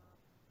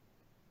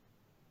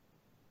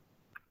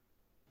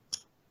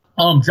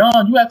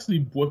 John, you actually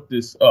brought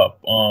this up.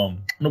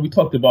 We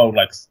talked about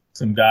like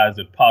some guys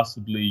that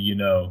possibly,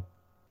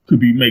 could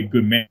make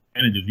good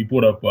managers. You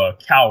brought up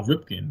Cal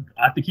Ripken.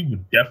 I think he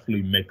would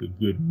definitely make a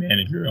good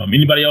manager.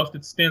 Anybody else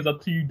that stands up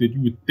to you that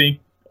you would think,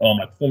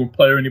 like former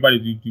player, anybody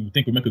that you would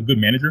think would make a good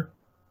manager?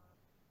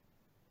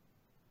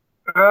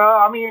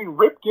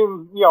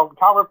 Ripken,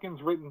 Cal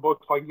Ripken's written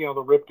books like, the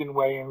Ripken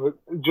way and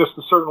just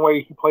a certain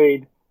way he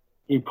played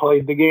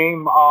the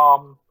game.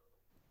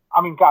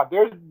 God,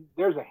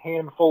 there's a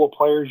handful of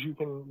players you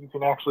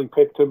can actually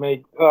pick to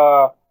make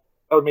that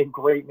would make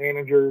great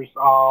managers.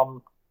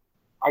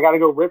 I got to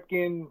go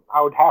Ripken.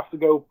 I would have to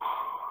go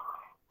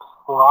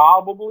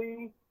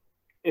probably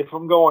if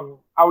I'm going.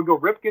 I would go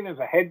Ripken as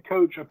a head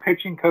coach, a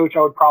pitching coach.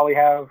 I would probably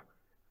have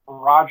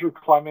Roger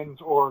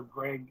Clemens or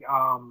Greg.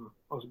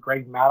 Was it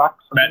Greg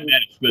Maddox?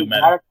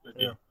 Maddox.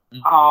 Yeah.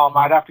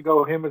 I'd have to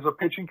go him as a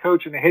pitching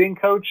coach and a hitting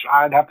coach.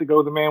 I'd have to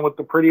go the man with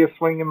the prettiest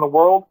swing in the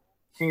world,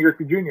 King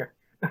Griffey Jr.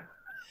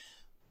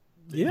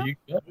 Yeah,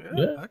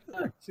 I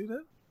can see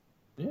that.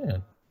 Yeah.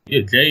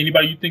 Jay,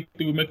 anybody you think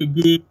that would make a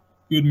good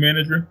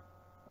manager?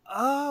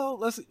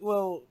 Let's see.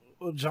 Well,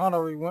 John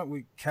already went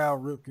with Cal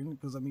Ripken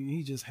because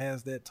he just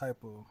has that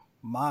type of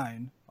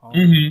mind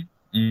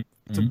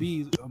to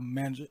be a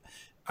manager.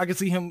 I can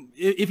see him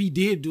if he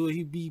did do it,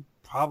 he'd be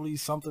probably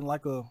something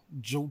like a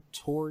Joe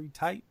Torre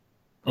type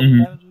of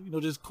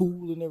manager. Just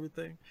cool and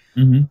everything.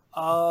 Trying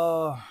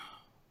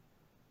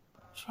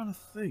to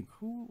think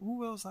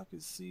who else I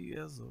could see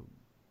as a.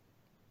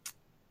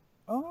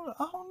 I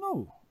don't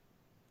know.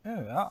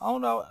 Yeah, I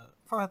don't know.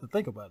 Probably have to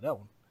think about that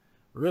one.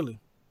 Really,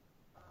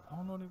 I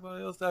don't know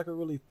anybody else that I could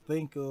really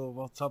think of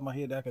off the top of my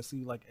head that I could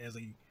see like as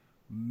a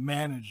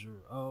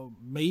manager.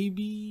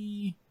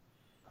 Maybe.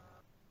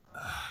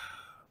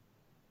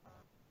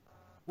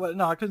 Well,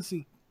 no, I couldn't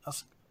see.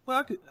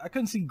 Well, I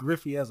couldn't see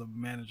Griffey as a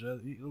manager.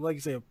 Like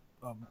you say,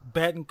 a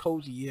batting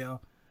coach. Yeah.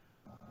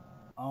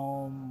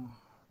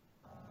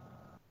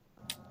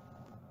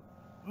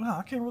 No,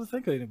 I can't really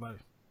think of anybody.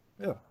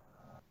 Yeah.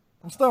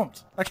 I'm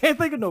stumped. I can't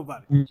think of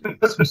nobody. We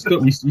stumped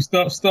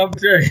Jay.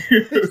 Stumped.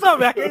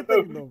 I can't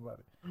think of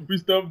nobody. We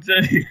stumped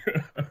Jay.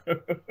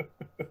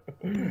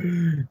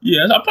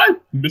 Yeah, I'm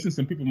probably missing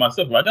some people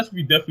myself. But I guess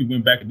we definitely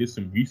went back and did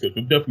some research.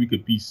 There definitely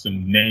could be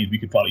some names we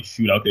could probably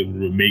shoot out there that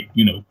would make,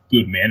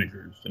 good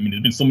managers. I mean,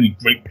 there's been so many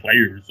great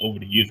players over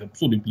the years. I'm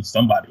sure there'd be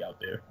somebody out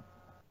there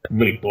that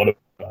really thought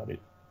about it.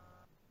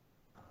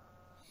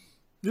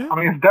 Yeah. I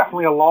mean, it's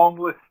definitely a long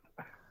list.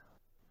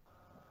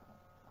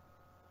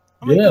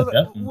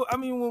 Definitely. I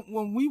mean,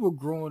 when we were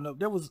growing up,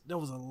 there was a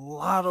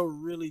lot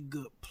of really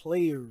good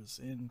players,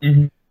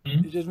 and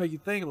it just make you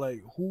think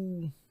like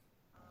who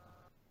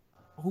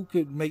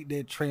could make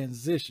that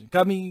transition.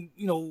 I mean,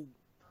 the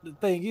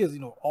thing is,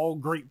 all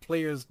great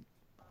players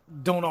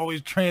don't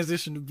always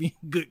transition to being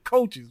good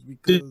coaches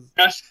because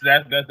that's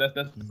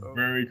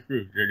very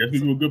true. That's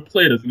if you're a good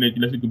player doesn't make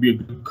you could be a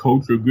good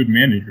coach or a good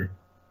manager.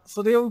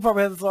 So then we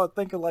probably had to start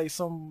thinking like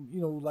some,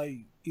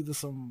 like either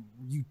some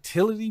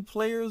utility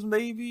players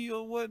maybe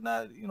or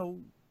whatnot,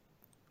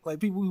 like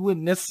people we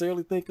wouldn't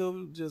necessarily think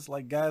of, just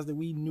like guys that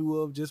we knew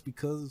of just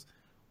because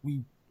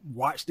we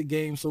watched the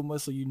game so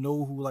much, so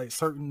who like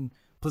certain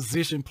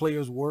position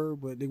players were,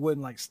 but they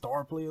wasn't like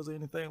star players or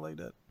anything like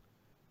that.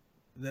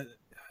 That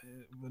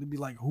would it be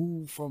like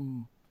who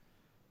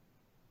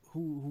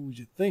would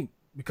you think?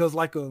 Because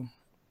like hell,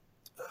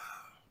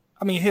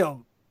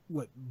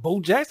 Bo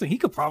Jackson, he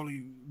could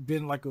probably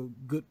been like a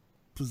good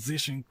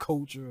position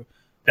coach or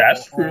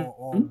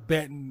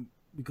batting,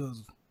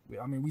 because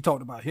we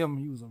talked about him.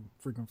 He was a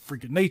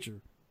freaking nature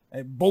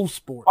at both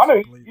sports. I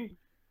know.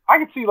 I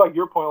could see like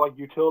your point, like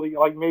utility,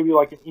 like maybe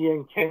like an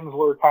Ian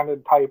Kinsler kind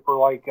of type, or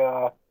like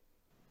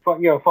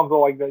something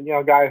like that.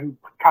 Guy who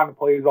kind of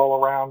plays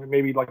all around, and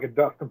maybe like a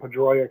Dustin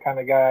Pedroia kind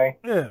of guy.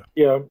 Yeah.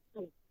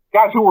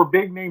 Guys who were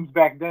big names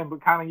back then,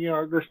 but kind of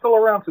they're still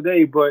around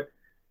today, but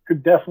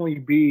could definitely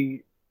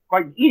be.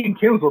 Like, Ian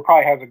Kinsler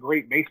probably has a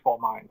great baseball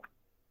mind.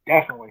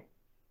 Definitely.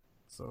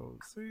 So,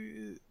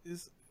 see,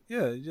 just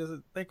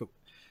think of,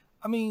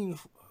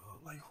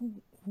 like,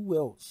 who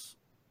else?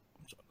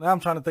 Now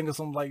I'm trying to think of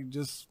some, like,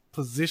 just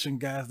position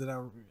guys that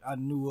I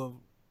knew of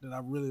that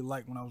I really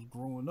liked when I was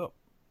growing up.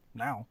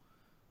 Now.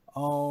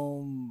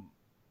 I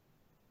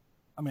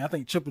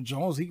think Chipper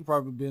Jones, he could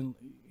probably been,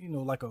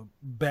 like a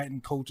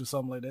batting coach or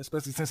something like that,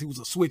 especially since he was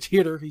a switch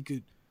hitter. He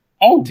could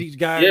teach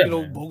guys,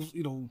 both,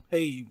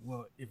 hey,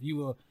 well,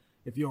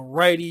 if you're a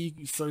righty,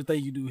 certain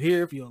thing you do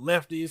here. If you're a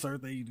lefty,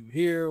 certain thing you do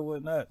here or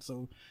whatnot.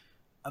 So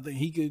I think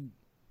he could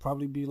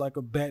probably be like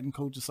a batting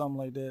coach or something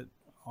like that.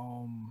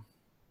 I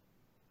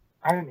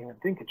didn't even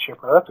think of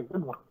Chipper. That's a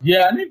good one.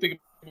 Yeah, I didn't think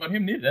about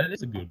him neither. That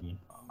is a good one.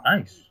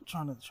 Nice.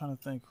 Trying to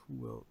think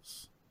who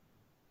else.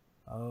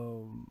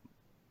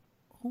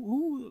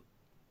 Who?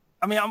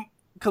 I'm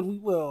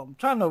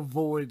trying to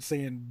avoid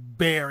saying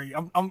Barry.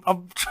 I'm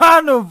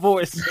trying to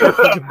avoid saying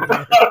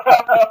Barry.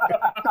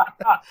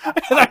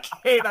 And I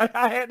can't.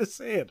 I had to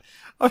say it.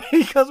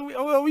 Because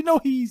we know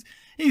he's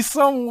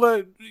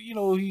somewhat,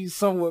 he's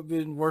somewhat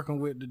been working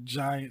with the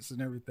Giants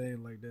and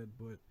everything like that.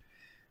 But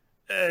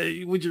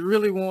would you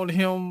really want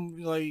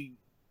him? Like,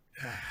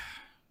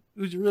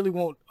 would you really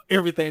want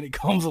everything that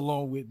comes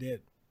along with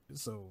that?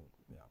 So,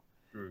 yeah.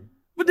 True.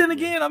 But then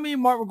again,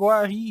 Mark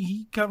McGwire,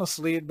 he kind of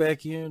slid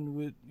back in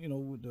with,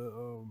 with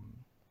the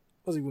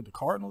was he with the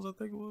Cardinals? I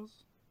think it was,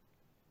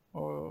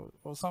 or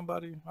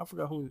somebody. I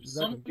forgot who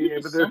exactly. Yeah,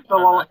 but there's still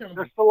a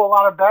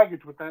lot of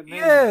baggage with that name.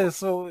 Yeah,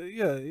 so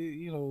yeah,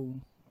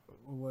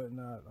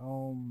 whatnot. I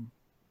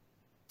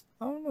don't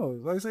know.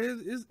 Like I say,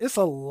 it's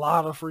a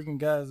lot of freaking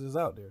guys that's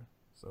out there.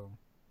 So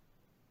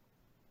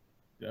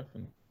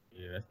definitely.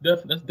 Yeah,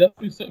 that's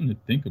definitely something to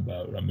think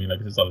about.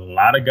 There's a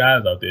lot of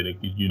guys out there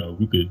that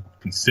we could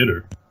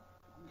consider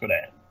for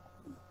that.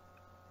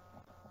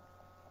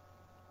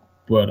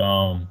 But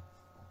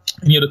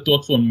any other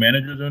thoughts on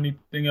managers or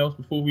anything else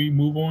before we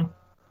move on?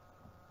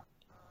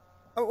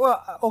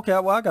 Well, okay.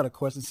 Well, I got a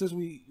question. Since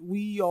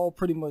we all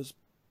pretty much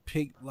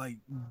picked like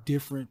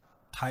different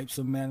types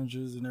of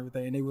managers and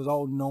everything, and they was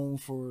all known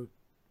for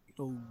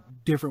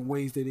different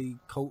ways that they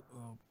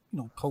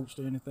coached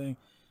or anything,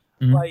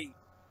 like.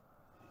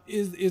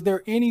 Is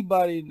there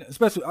anybody,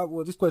 especially,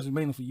 this question is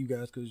mainly for you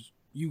guys because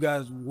you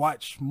guys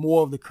watch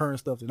more of the current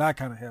stuff than I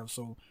kind of have,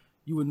 so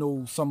you would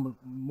know some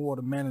more of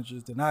the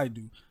managers than I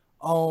do.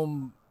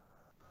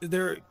 Is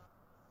there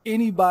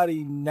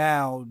anybody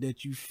now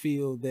that you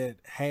feel that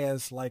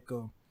has like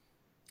a,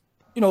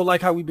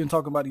 like how we've been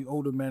talking about these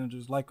older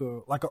managers, like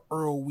a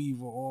Earl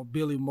Weaver or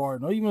Billy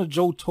Martin or even a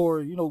Joe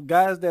Torre,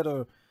 guys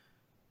that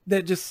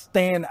just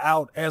stand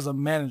out as a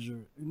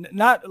manager,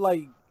 not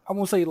like I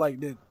won't say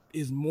like that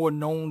is more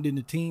known than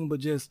the team, but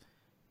just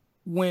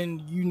when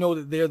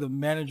that they're the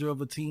manager of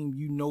a team,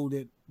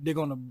 that they're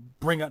gonna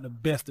bring out the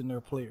best in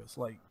their players.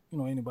 Like,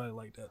 anybody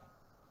like that.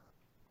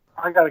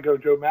 I gotta go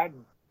Joe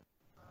Madden.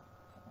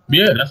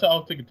 Yeah, that's how I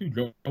was thinking too,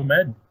 Joe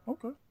Madden.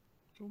 Okay.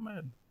 Joe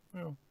Madden.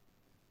 Yeah.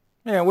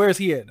 Man, where's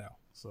he at now?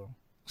 So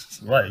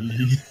right.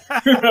 He's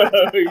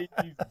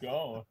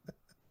gone.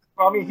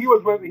 I mean, he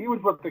was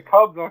with the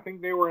Cubs. And I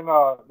think they were in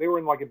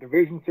like a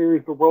division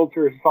series, the World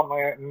Series, or something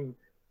like that. And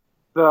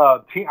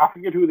the team, I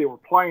forget who they were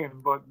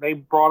playing, but they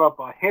brought up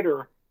a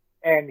hitter,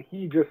 and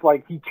he just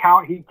like he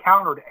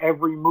countered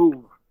every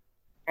move.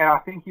 And I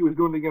think he was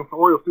doing it against the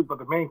Orioles too. But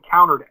the man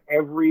countered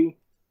every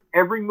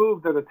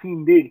move that a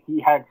team did. He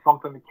had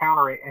something to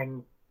counter it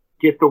and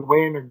get the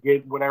win or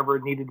get whatever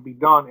needed to be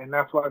done. And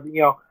that's why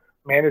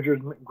managers,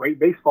 great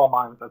baseball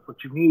minds. That's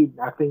what you need.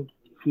 I think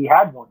he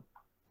had one.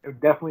 It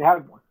definitely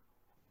had one.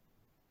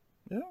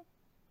 Yeah,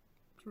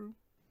 true.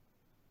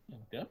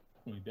 Yeah,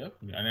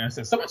 definitely. And I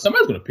said somebody's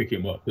going to pick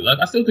him up. Like,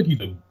 I still think he's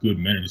a good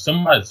manager.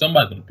 Somebody's going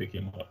to pick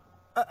him up.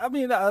 I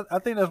mean, I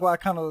think that's why I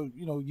kind of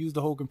use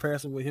the whole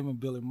comparison with him and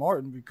Billy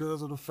Martin,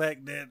 because of the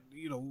fact that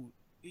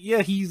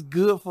yeah, he's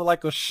good for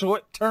like a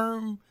short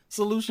term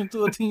solution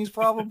to a team's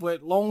problem,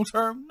 but long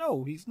term,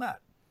 no, he's not.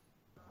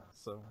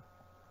 So.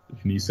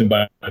 If you need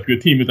somebody, if your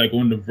team is like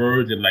on the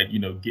verge of like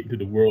getting to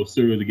the World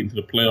Series or getting to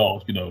the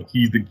playoffs,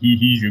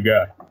 he's your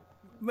guy.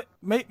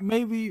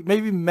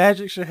 Maybe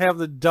Magic should have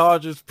the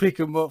Dodgers pick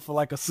him up for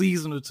like a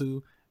season or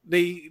two.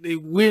 They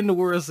win the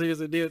World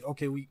Series and then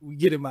we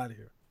get him out of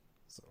here.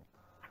 So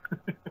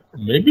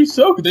maybe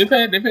so, because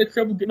they've had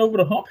trouble getting over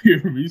the hump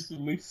here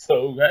recently.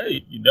 So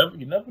hey, you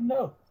never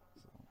know.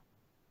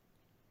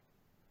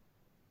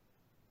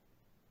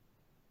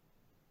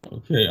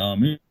 Okay.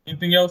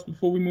 Anything else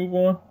before we move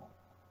on?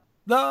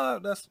 No,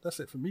 that's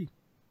it for me.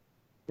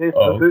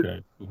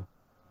 Okay. Cool.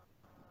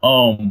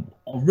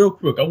 Real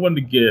quick, I wanted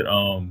to get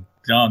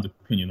John's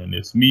opinion on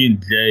this. Me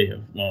and Jay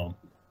have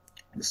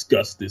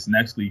discussed this, and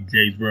actually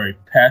Jay's very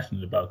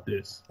passionate about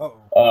this.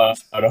 The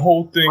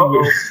whole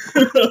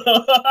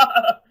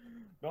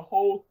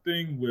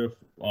thing with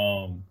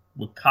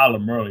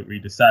Kyler Murray, where he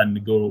deciding to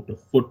go to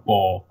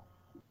football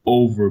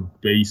over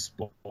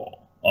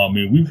baseball. I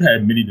mean, we've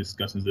had many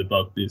discussions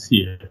about this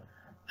here.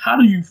 How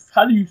do you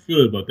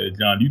feel about that,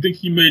 John? Do you think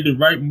he made the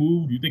right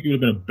move? Do you think it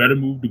would have been a better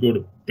move to go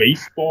the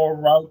baseball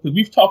route? Because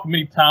we've talked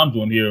many times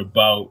on here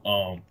about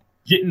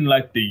getting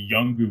like the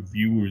younger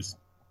viewers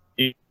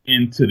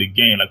into the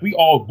game. Like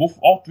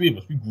all three of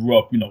us, we grew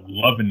up,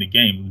 loving the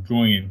game,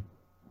 enjoying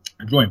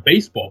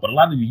baseball. But a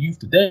lot of the youth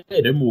today,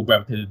 they're more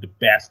gravitated to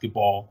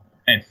basketball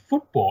and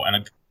football. And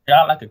a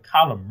guy like a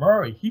Kyler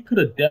Murray, he could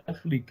have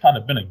definitely kind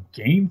of been a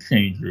game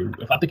changer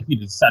if he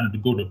decided to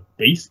go the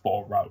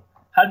baseball route.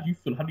 How do you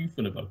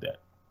feel about that?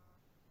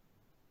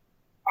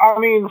 I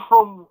mean,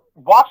 from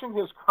watching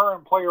his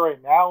current play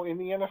right now in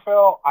the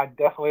NFL, I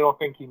definitely don't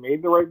think he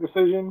made the right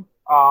decision.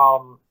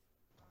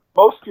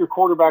 Most of your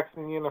quarterbacks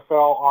in the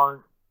NFL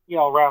aren't,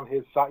 around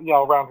his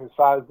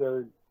size.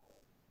 They're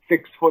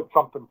 6 foot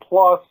something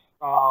plus.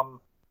 But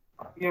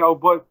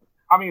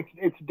I mean,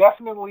 it's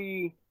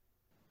definitely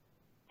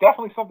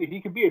something. He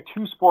could be a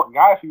 2-sport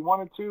guy if he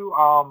wanted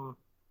to.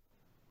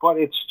 But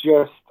it's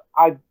just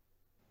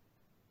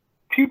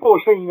people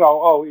are saying,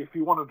 if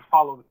you wanted to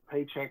follow the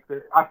paycheck,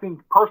 I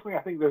think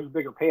there's a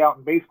bigger payout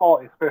in baseball,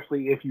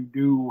 especially if you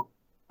do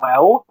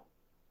well.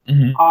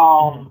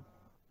 Mm-hmm.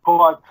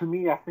 But to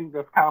me, I think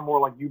that's kind of more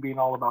like you being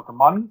all about the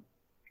money.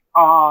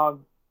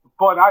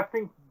 But I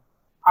think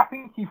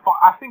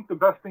the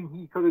best thing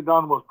he could have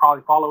done was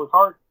probably follow his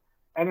heart,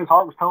 and his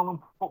heart was telling him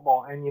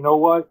football. And you know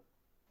what?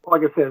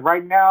 Like I said,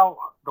 right now,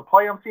 the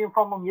play I'm seeing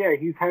from him, yeah,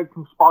 he's had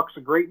some sparks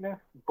of greatness,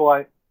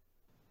 but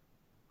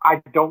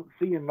I don't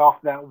see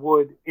enough that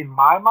would, in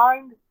my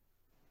mind,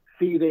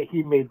 see that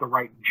he made the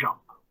right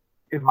jump,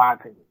 in my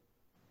opinion.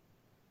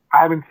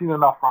 I haven't seen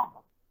enough from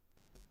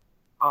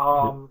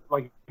him.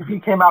 Like, if he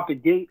came out the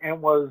gate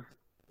and was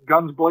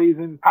guns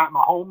blazing, Pat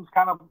Mahomes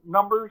kind of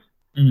numbers,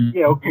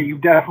 yeah, okay, you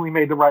definitely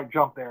made the right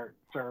jump there,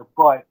 sir.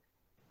 But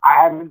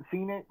I haven't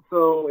seen it,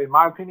 so in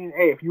my opinion,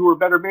 hey, if you were a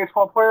better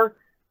baseball player,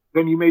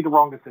 then you made the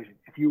wrong decision.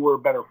 If you were a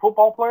better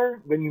football player,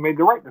 then you made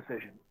the right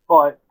decision.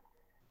 But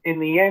in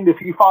the end, if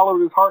he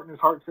followed his heart and his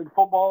heart said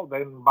football,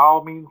 then by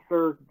all means,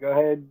 sir, go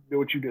ahead, do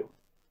what you do.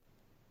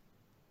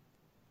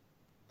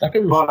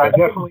 But I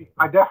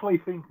definitely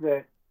think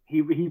that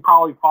he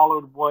probably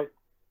followed what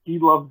he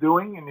loved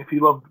doing, and if he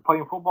loved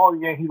playing football,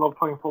 yeah, he loved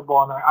playing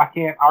football, and I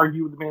can't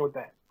argue with the man with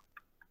that.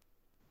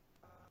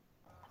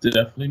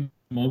 Definitely,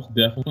 most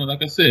definitely.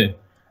 Like I said,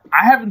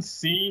 I haven't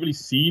really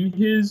seen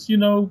his, a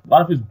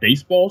lot of his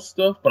baseball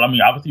stuff, but I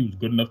mean, obviously he was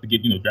good enough to get,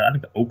 I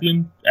think the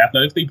Oakland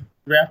Athletics, they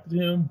drafted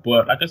him.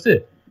 But like I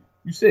said,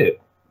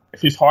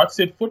 if his heart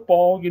said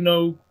football,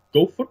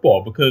 go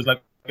football, because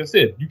like I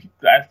said,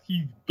 as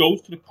he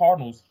goes to the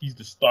Cardinals, he's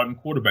the starting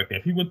quarterback there.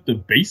 If he went the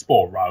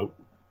baseball route,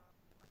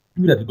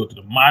 he would have to go to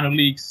the minor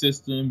league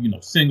system,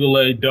 single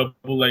A,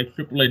 double A,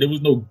 triple A. There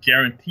was no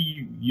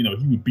guarantee, he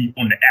would be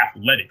on the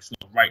Athletics.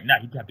 Right now,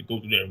 he'd have to go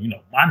to their,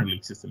 minor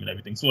league system and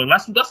everything. So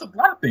that's a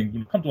lot of things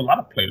when it comes to a lot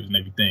of players and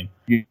everything.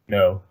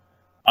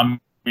 I mean,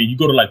 you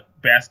go to like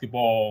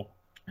basketball,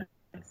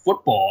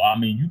 football. I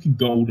mean, you can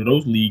go to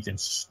those leagues and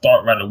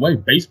start right away.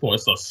 Baseball,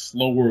 it's a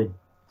slower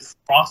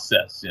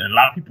process, and a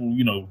lot of people,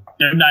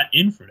 they're not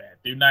in for that.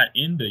 They're not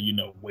in the,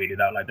 wait it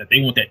out like that.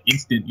 They want that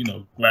instant,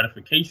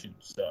 gratification.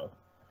 So,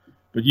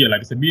 But yeah,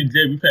 like I said, me and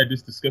Jay, we've had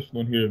this discussion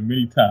on here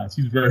many times.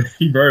 He's very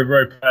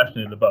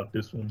passionate about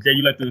this one. Jay,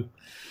 you like to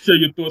share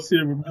your thoughts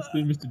here with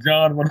Mr.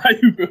 John? How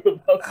you feel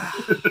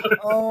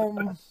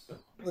about this?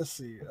 Let's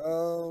see.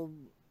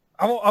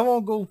 I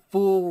won't go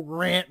full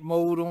rant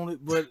mode on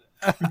it, but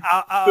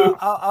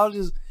I'll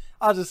just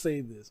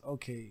say this.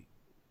 Okay,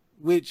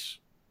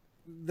 which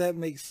that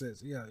makes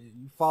sense. Yeah,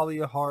 you follow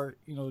your heart,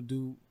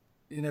 do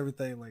and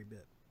everything like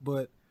that.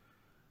 But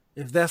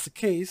if that's the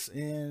case,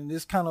 and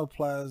this kind of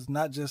applies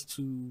not just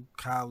to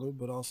Kyler,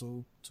 but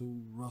also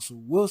to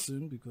Russell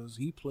Wilson, because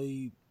he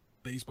played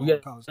baseball in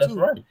college that's too.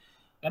 Right.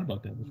 Thought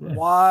about that. That's right.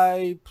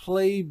 Why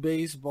play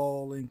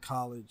baseball in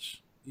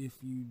college if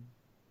you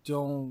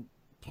don't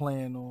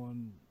plan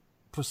on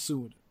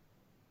pursuing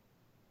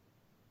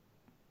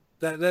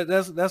it?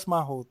 That's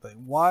my whole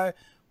thing. Why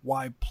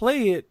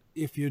play it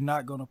if you're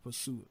not going to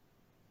pursue it?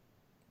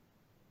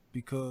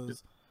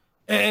 Because,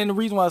 and the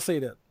reason why I say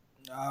that,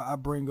 I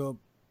bring up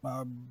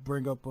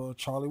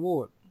Charlie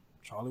Ward.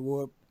 Charlie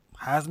Ward,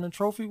 Heisman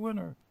Trophy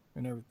winner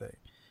and everything.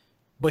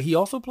 But he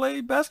also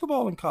played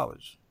basketball in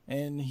college,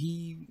 and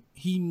he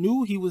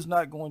knew he was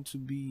not going to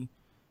be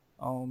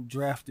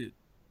drafted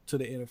to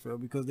the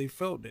NFL because they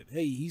felt that,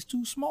 hey, he's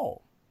too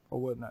small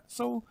or whatnot.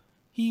 So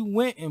he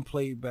went and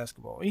played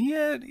basketball.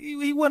 And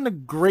he wasn't a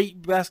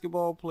great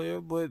basketball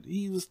player, but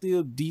he was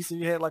still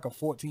decent. He had like a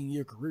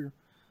 14-year career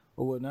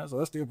or whatnot, so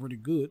that's still pretty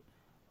good.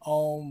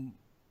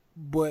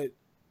 But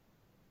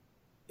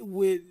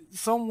with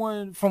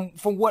someone from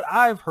what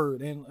I've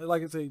heard, and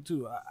like I say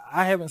too,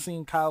 I haven't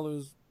seen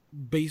Kyler's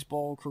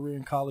baseball career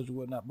in college or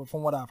whatnot, but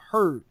from what I've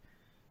heard,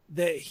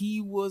 that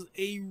he was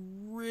a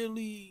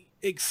really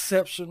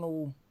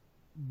exceptional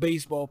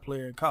baseball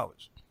player in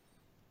college.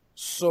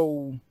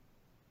 So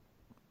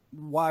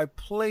why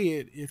play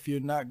it if you're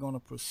not going to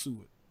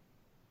pursue it?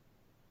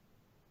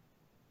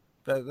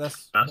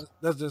 That's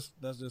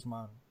just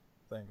my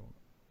thing on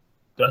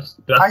it.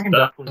 I can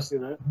definitely see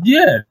that.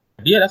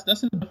 Yeah,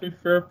 that's a definitely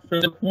fair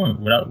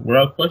point.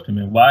 Without question,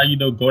 man. Why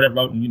go that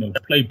route and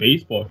play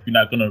baseball if you're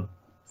not gonna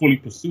fully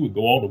pursue it,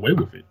 go all the way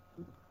with it?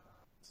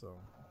 So,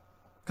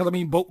 because I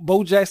mean,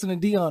 Bo Jackson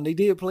and Dion,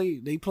 they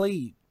played. They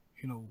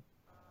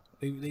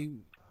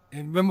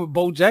and remember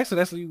Bo Jackson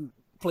actually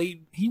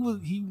played. He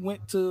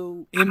went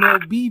to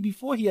MLB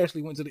before he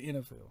actually went to the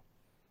NFL.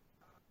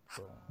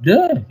 So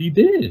yeah, he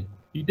did.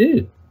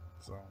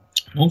 So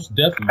most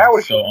definitely. That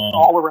was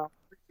all around.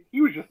 He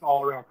was just an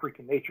all-around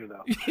freaking nature,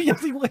 though.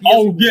 Yes, he was.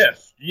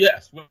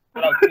 Yes,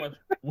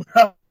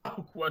 without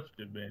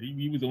question, man.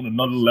 He was on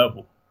another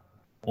level,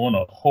 on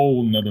a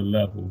whole nother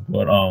level.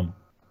 But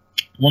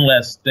one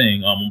last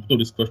thing, I'm gonna throw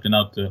this question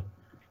out to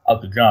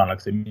John. Like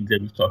I said, me and Jay,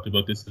 we've talked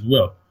about this as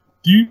well.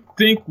 Do you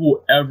think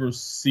we'll ever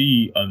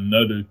see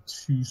another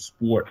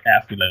two-sport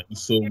athlete like we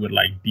saw with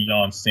like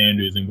Deion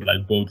Sanders and with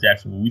like Bo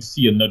Jackson? Will we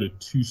see another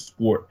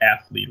two-sport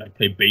athlete like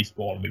play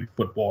baseball, maybe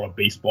football or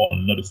baseball in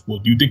another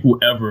sport? Do you think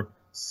we'll ever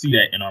see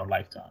that in our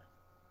lifetime?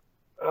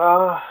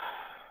 I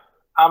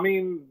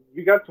mean,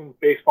 you got some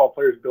baseball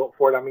players built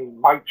for it. I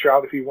mean, Mike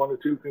Trout, if he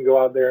wanted to, can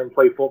go out there and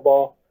play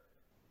football.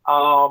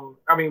 I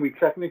mean, we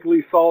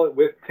technically saw it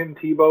with Tim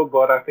Tebow,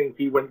 but I think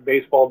he went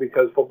baseball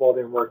because football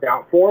didn't work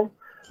out for him.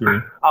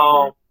 True.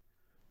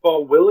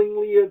 But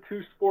willingly a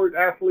two-sport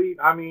athlete,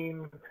 I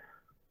mean,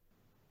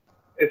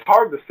 it's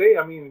hard to say.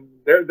 I mean,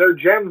 they're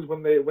gems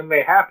when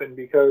they happen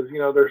because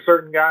there's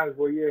certain guys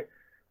where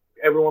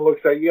everyone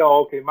looks at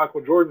okay,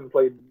 Michael Jordan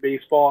played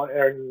baseball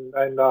and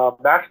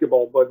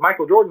basketball, but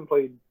Michael Jordan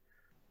played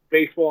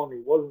baseball and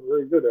he wasn't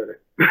very good at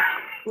it.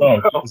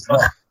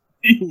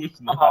 He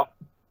was not.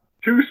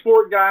 Two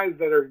sport guys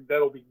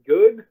that'll be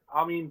good.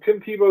 I mean,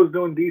 Tim Tebow's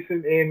doing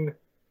decently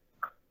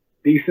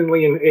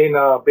in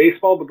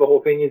baseball, but the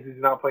whole thing is he's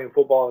not playing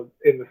football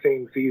in the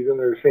same season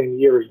or the same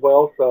year as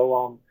well.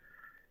 So,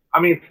 I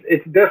mean,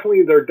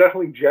 they're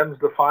definitely gems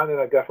to find, and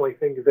I definitely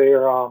think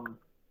they're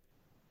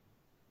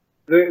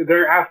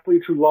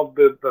athletes who love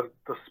the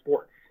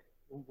sports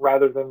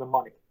rather than the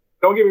money.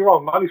 Don't get me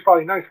wrong, money's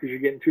probably nice because you're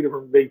getting two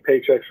different big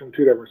paychecks from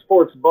two different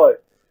sports,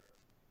 but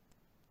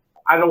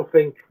I don't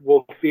think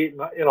we'll see it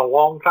in a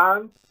long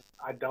time.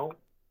 I don't.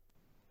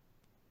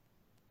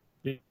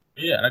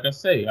 Yeah, like I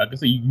say,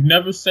 you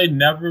never say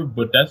never,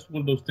 but that's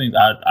one of those things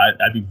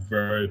I'd be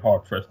very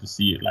hard pressed to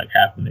see it like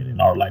happening in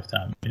our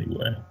lifetime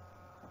anyway.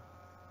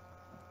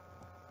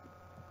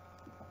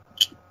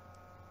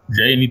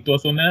 Jay, any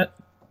thoughts on that?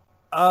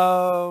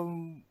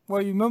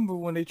 Well, you remember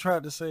when they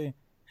tried to say,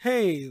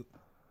 "Hey,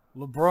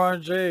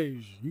 LeBron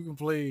James, you can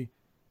play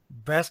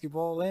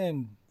basketball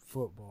and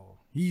football.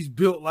 He's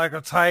built like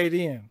a tight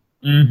end."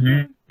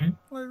 Mm-hmm.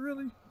 Like,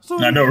 really?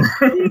 So I know.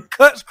 He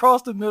cuts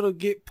across the middle,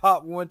 get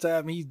popped one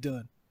time, he's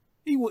done.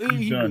 He's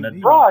done.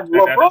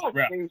 LeBron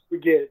James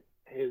would get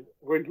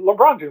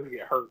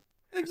hurt.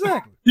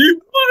 Exactly. He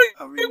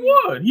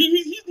would.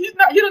 He's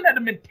not. He doesn't have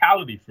the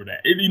mentality for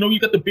that. You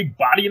got the big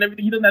body and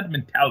everything. He doesn't have the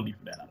mentality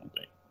for that, I don't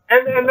think.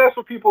 And that's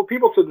what people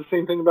said the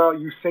same thing about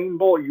Usain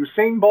Bolt.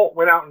 Usain Bolt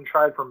went out and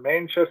tried for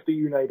Manchester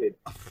United,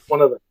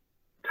 one of the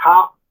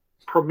top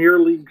Premier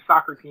League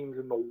soccer teams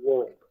in the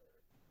world.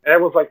 And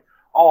everyone's like,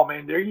 oh,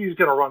 man, he's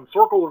going to run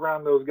circles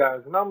around those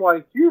guys. And I'm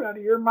like, you're out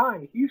of your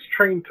mind. He's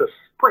trained to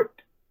sprint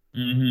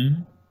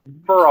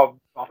for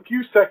a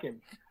few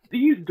seconds.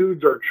 These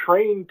dudes are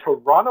trained to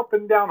run up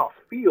and down a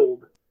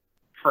field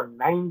for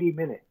 90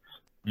 minutes.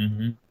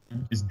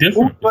 It's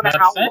different. Who's going to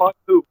outrun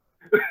who?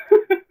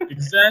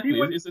 Exactly. He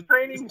was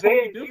training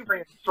day. He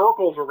ran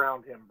circles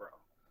around him, bro.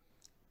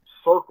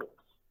 Circles.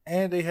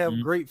 And they have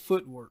great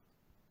footwork.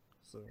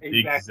 So.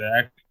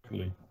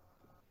 Exactly.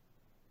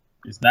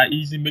 It's not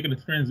easy making a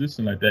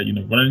transition like that.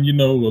 Running,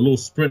 a little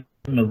sprint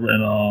in a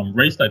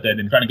race like that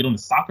and trying to get on the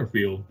soccer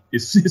field.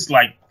 It's just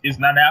like, it's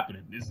not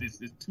happening. It's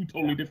two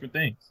totally different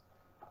things.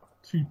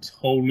 Two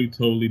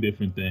totally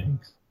different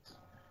things.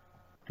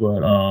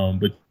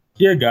 But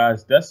yeah,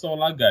 guys, that's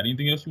all I got.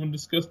 Anything else you want to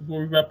discuss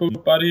before we wrap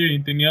up out of here?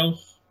 Anything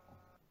else?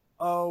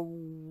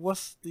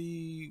 What's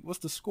the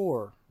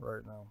score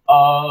right now?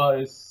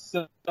 It's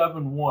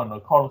 7-1.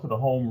 The Cardinals to the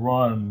home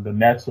run. The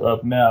Nats are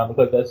up now. Looks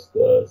like that's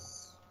the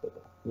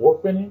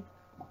fourth inning,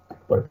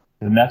 but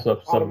the Nats are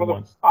up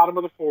 7-1. Bottom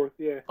of the fourth,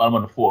 yeah. Bottom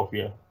of the fourth,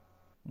 yeah.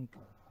 Okay.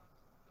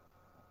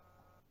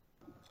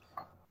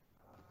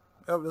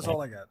 Oh, that's all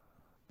I got.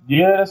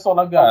 Yeah, that's all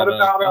I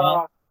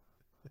got.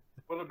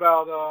 What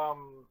about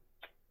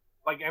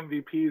like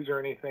MVPs or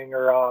anything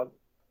or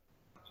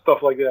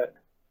stuff like that?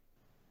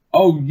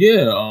 Oh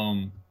yeah.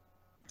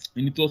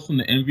 Any thoughts on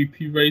the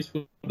MVP race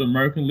for the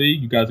American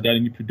League? You guys got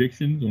any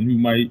predictions on who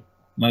might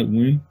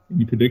win?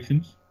 Any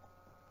predictions?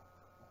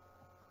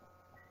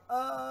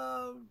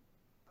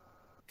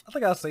 I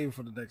think I'll save it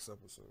for the next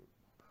episode.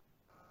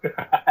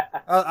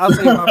 I'll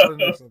save mine for the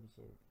next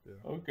episode. Yeah.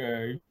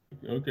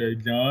 Okay,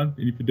 John.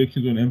 Any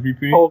predictions on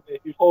MVP?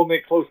 He's holding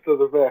it close to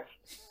the vest.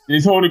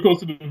 He's holding it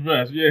close to the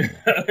vest. Yeah,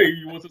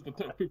 he wants us to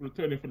people to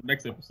turn in for the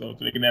next episode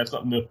so they can have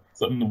something to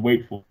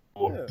wait for.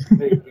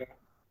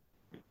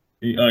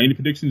 Yeah. Any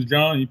predictions,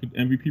 John? Any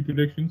MVP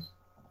predictions?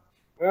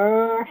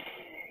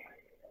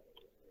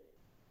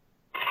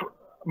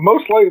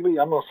 Most likely,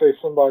 I'm gonna say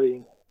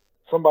somebody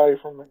from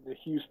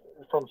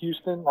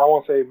Houston. I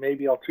won't say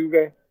maybe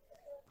Altuve.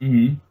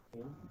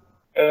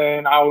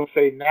 And I would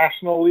say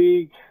National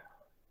League.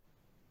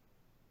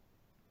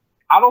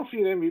 I don't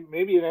see them.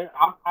 Maybe I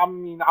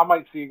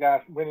might see a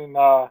guy winning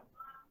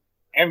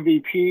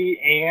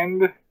MVP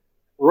and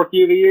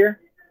Rookie of the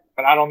Year,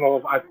 but I don't know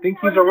if I think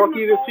he's a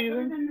rookie this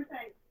season.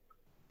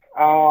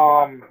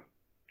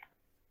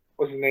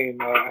 What's his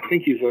name? I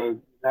think he's a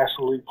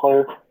National League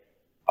player.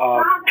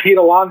 Pete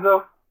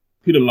Alonso.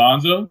 Pete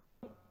Alonso.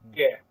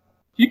 Yeah.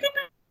 He could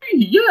be.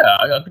 Yeah,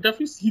 I could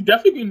definitely. He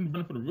definitely can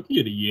run for the Rookie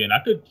of the Year, and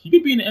he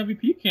could be in the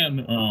MVP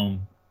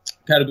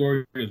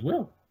category as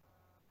well.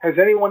 Has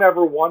anyone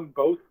ever won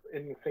both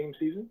in the same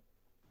season?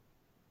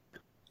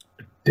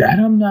 That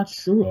I'm not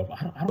sure of.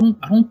 I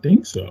don't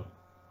think so.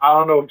 I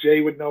don't know if Jay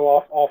would know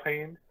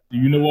offhand. Do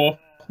you know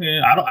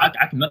offhand?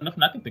 I can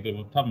nothing I can think of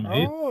off the top of my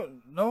head.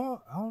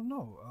 No, I don't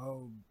know.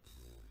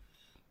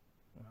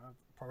 I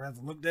probably have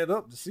to look that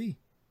up to see.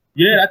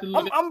 Yeah, I have to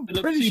look. I'm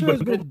pretty sure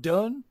it's been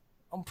done.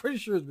 I'm pretty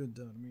sure it's been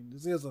done. I mean,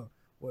 this is over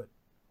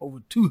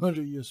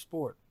 200-year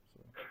sport.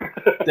 So.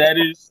 That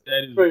is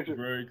very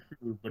true.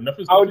 But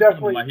nothing's coming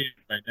to my head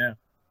right now.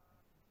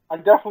 I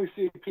definitely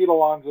see Pete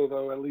Alonso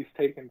though at least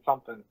taking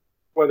something.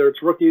 Whether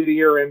it's Rookie of the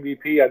Year or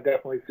MVP, I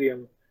definitely see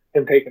him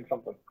taking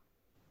something.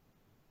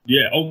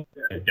 Yeah,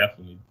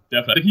 definitely.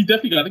 I think he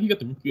got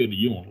the Rookie of the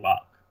Year on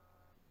lock.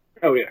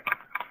 Oh yeah.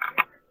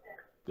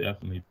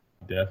 Definitely.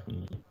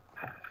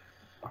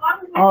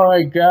 All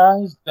right,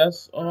 guys,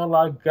 that's all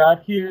I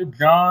got here.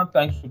 John,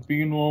 thanks for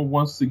being on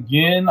once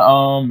again.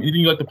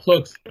 Anything you'd like to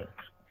plug, sir?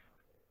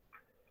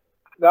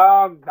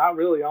 Not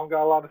really. I don't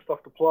got a lot of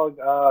stuff to plug.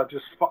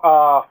 Just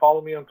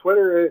follow me on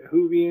Twitter at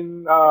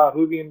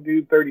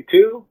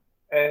Hoovian32,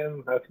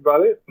 and that's about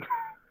it.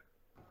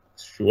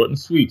 Short and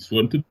sweet,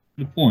 short and to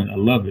the point. I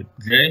love it.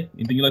 Jay,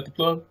 anything you'd like to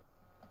plug?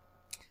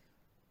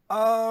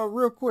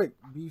 Real quick,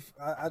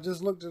 I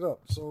just looked it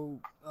up. So,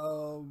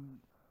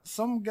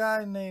 some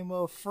guy named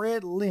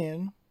Fred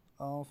Lynn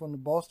from the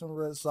Boston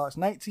Red Sox,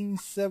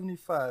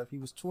 1975. He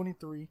was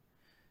 23.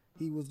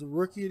 He was the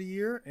Rookie of the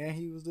Year, and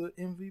he was the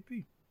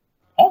MVP.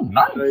 Oh,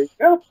 nice. There you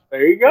go.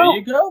 There you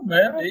go,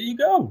 man. There you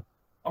go.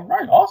 All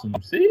right, awesome.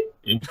 See?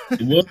 It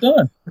was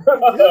done.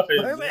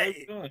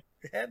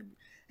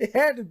 It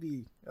had to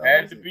be.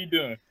 Had to be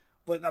done.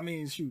 But, I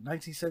mean, shoot,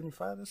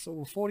 1975, that's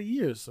over 40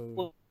 years.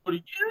 So. 40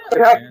 years.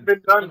 It hasn't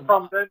been done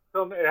from then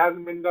till it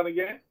hasn't been done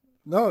again?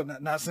 No,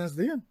 not since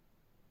then.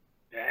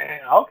 Yeah,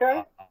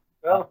 okay.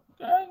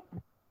 Okay.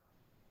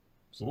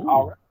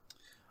 All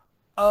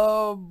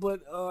right.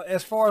 But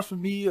as far as for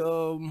me,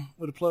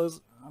 with the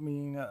plugs, I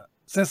mean,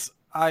 since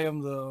I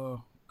am the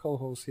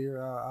co-host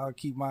here, I'll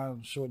keep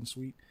mine short and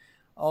sweet.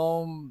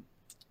 I'll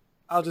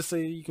just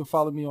say you can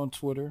follow me on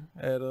Twitter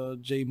at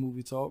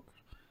JMovieTalk.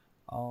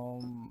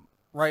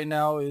 Right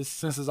now,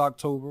 since it's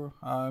October,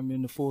 I'm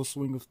in the full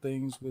swing of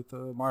things with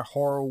my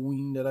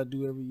Horrorween that I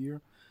do every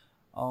year.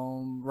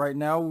 Right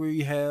now,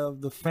 we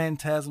have the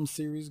Phantasm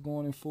series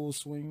going in full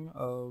swing.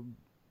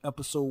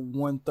 episode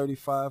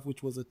 135,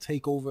 which was a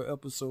takeover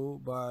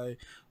episode by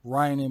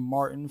Ryan and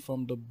Martin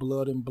from the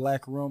Blood and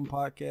Black Rum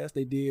podcast.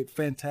 They did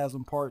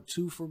Phantasm Part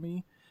 2 for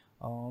me.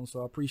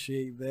 So I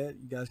appreciate that.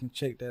 You guys can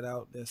check that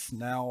out. That's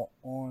now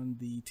on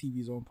the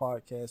TV Zone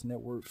Podcast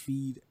Network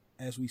feed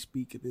as we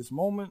speak at this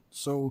moment.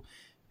 So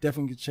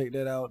definitely check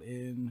that out.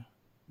 And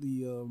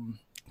the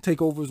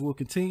takeovers will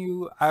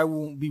continue. I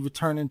won't be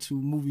returning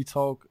to Movie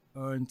Talk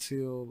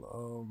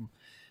until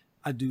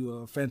I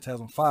do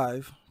Phantasm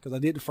 5, because I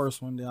did the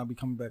first one. Then I'll be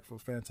coming back for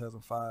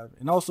Phantasm 5.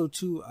 And also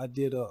too, I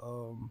did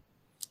an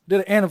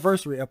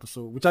anniversary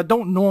episode, which I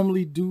don't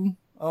normally do.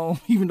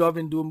 Even though I've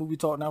been doing Movie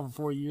Talk now for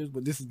 4 years,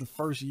 but this is the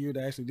first year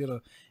that I actually did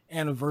an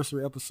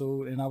anniversary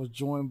episode, and I was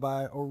joined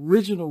by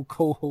original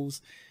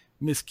co-host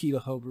Miss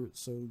Keita Hubbard.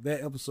 So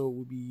that episode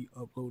will be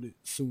uploaded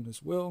soon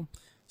as well,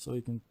 so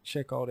you can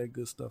check all that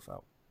good stuff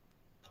out.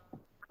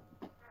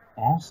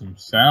 Awesome.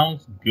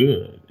 Sounds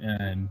good.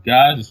 And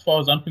guys, as far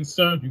as I'm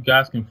concerned, you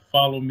guys can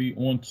follow me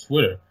on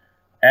Twitter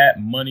at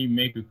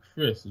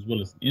MoneymakerChris, as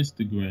well as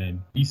Instagram,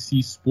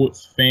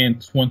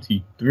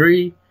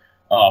 DCSportsFan23.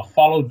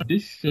 Follow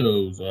this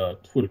show's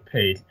Twitter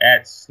page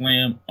at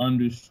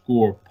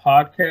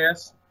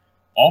 @slam_podcast.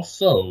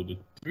 Also, the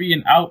 3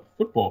 and Out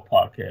football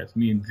podcast.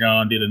 Me and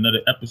John did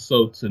another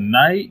episode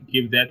tonight.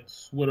 Give that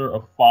Twitter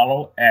a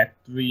follow at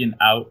 3 and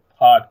Out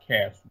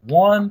podcast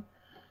 1.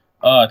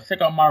 Check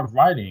out my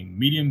writing,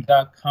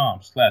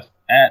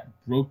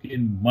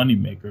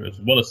 medium.com/@brokenmoneymaker, as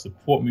well as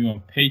support me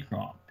on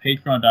Patreon,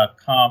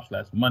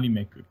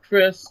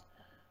 patreon.com/moneymakerchris.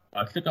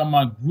 Check out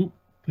my group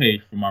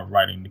page for my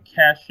writing, The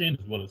Cash In,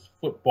 as well as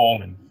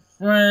Football and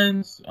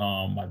Friends.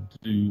 I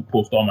do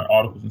post all my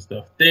articles and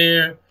stuff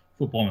there.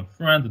 Football and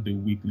Friends. I do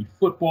weekly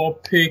football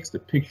picks. The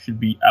picks should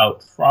be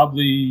out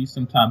probably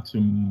sometime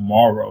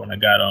tomorrow. And I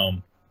got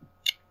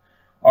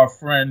our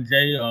friend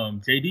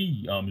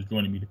JD is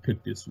joining me to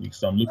pick this week,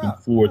 so I'm looking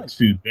forward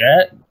to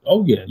that.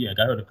 Oh yeah, I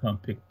got her to come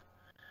pick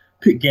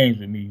games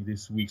with me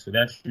this week, so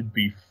that should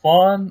be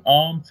fun.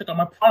 Check out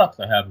my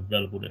products I have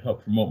available to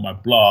help promote my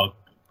blog.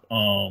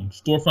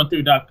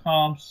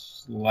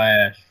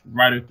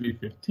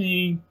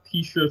 Storefront3.com/writer315,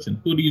 t-shirts and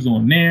hoodies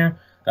on there.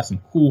 Got some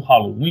cool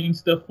Halloween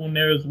stuff on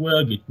there as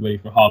well. Get ready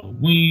for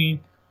Halloween.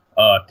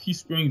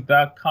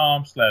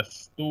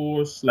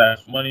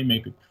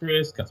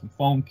 Teesprings.com/store/moneymakerchris. Got some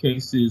phone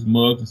cases,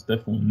 mugs, and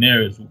stuff on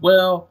there as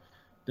well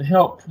to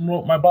help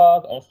promote my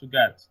blog. Also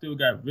still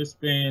got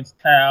wristbands,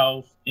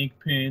 towels, ink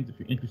pens. If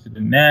you're interested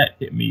in that,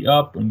 hit me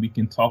up and we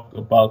can talk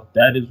about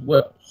that as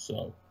well.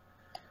 So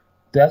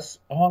that's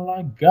all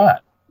I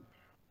got.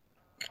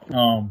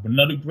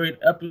 Another great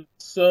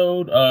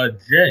episode.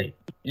 Jay,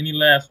 any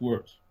last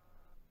words?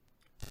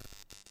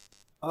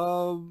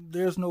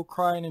 There's no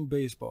crying in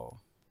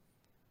baseball.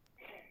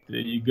 There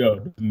you go.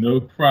 There's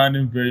no crying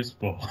in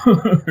baseball.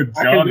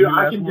 John,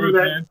 I can do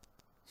that. Man?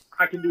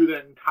 I can do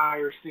that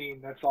entire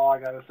scene. That's all I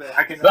gotta say.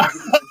 I can do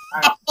the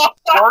entire,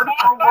 word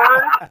for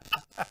word,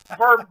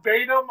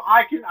 verbatim.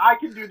 I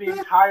can do the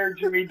entire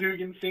Jimmy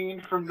Dugan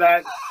scene from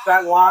that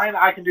line.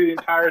 I can do the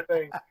entire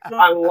thing.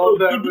 I love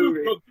that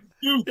movie.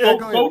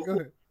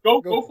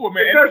 Go for it,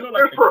 man.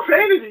 There's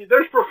profanity.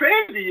 There's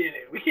profanity in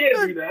it. We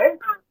can't do that.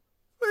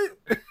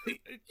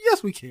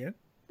 Yes, we can.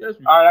 Yes,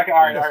 we can. All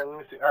right. Let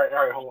me see. All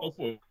right. Hold on. Go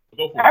for it.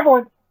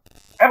 Evelyn,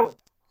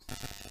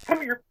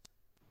 come here.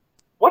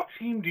 What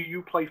team do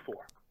you play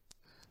for?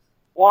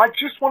 Well, I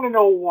just want to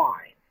know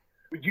why.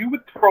 You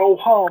would throw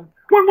home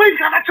when we've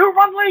got a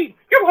 2-run lead.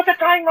 You let the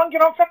tying run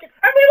get on second,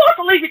 and we lost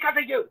the lead because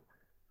of you.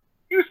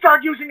 You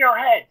start using your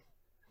head.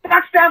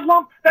 That's that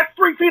lump that's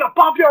 3 feet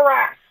above your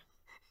ass.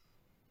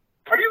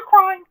 Are you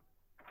crying?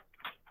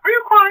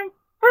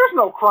 There's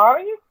no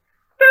crying.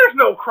 There's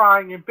no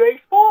crying in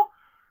baseball.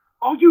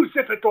 Oh, you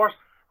zip it, Doris.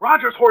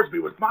 Rogers Horsby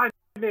was my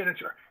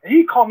manager, and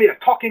he called me a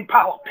talking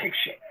pile of pig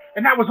shit.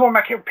 And that was when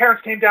my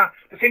parents came down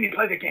to see me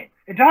play the game.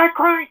 And did I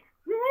cry?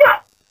 No.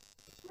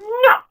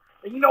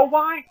 And you know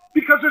why?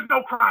 Because there's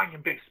no crying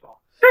in baseball.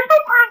 There's no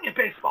crying in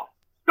baseball.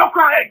 No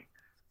crying.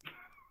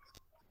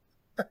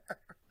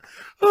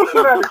 What's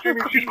the matter,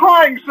 Jimmy? She's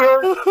crying,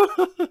 sir.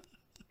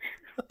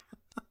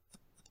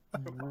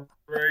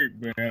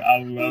 Great, man. I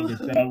love it.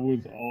 That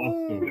was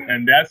awesome.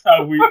 And that's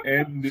how we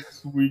end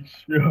this week's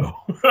show.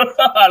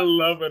 I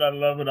love it.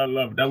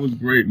 That was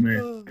great,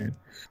 man.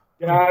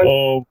 Guys,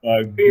 oh,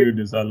 my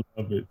goodness. I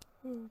love it.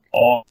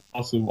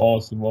 Awesome.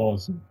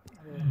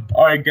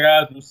 All right,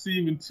 guys. We'll see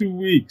you in 2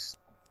 weeks.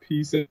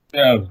 Peace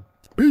out.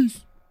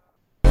 Peace.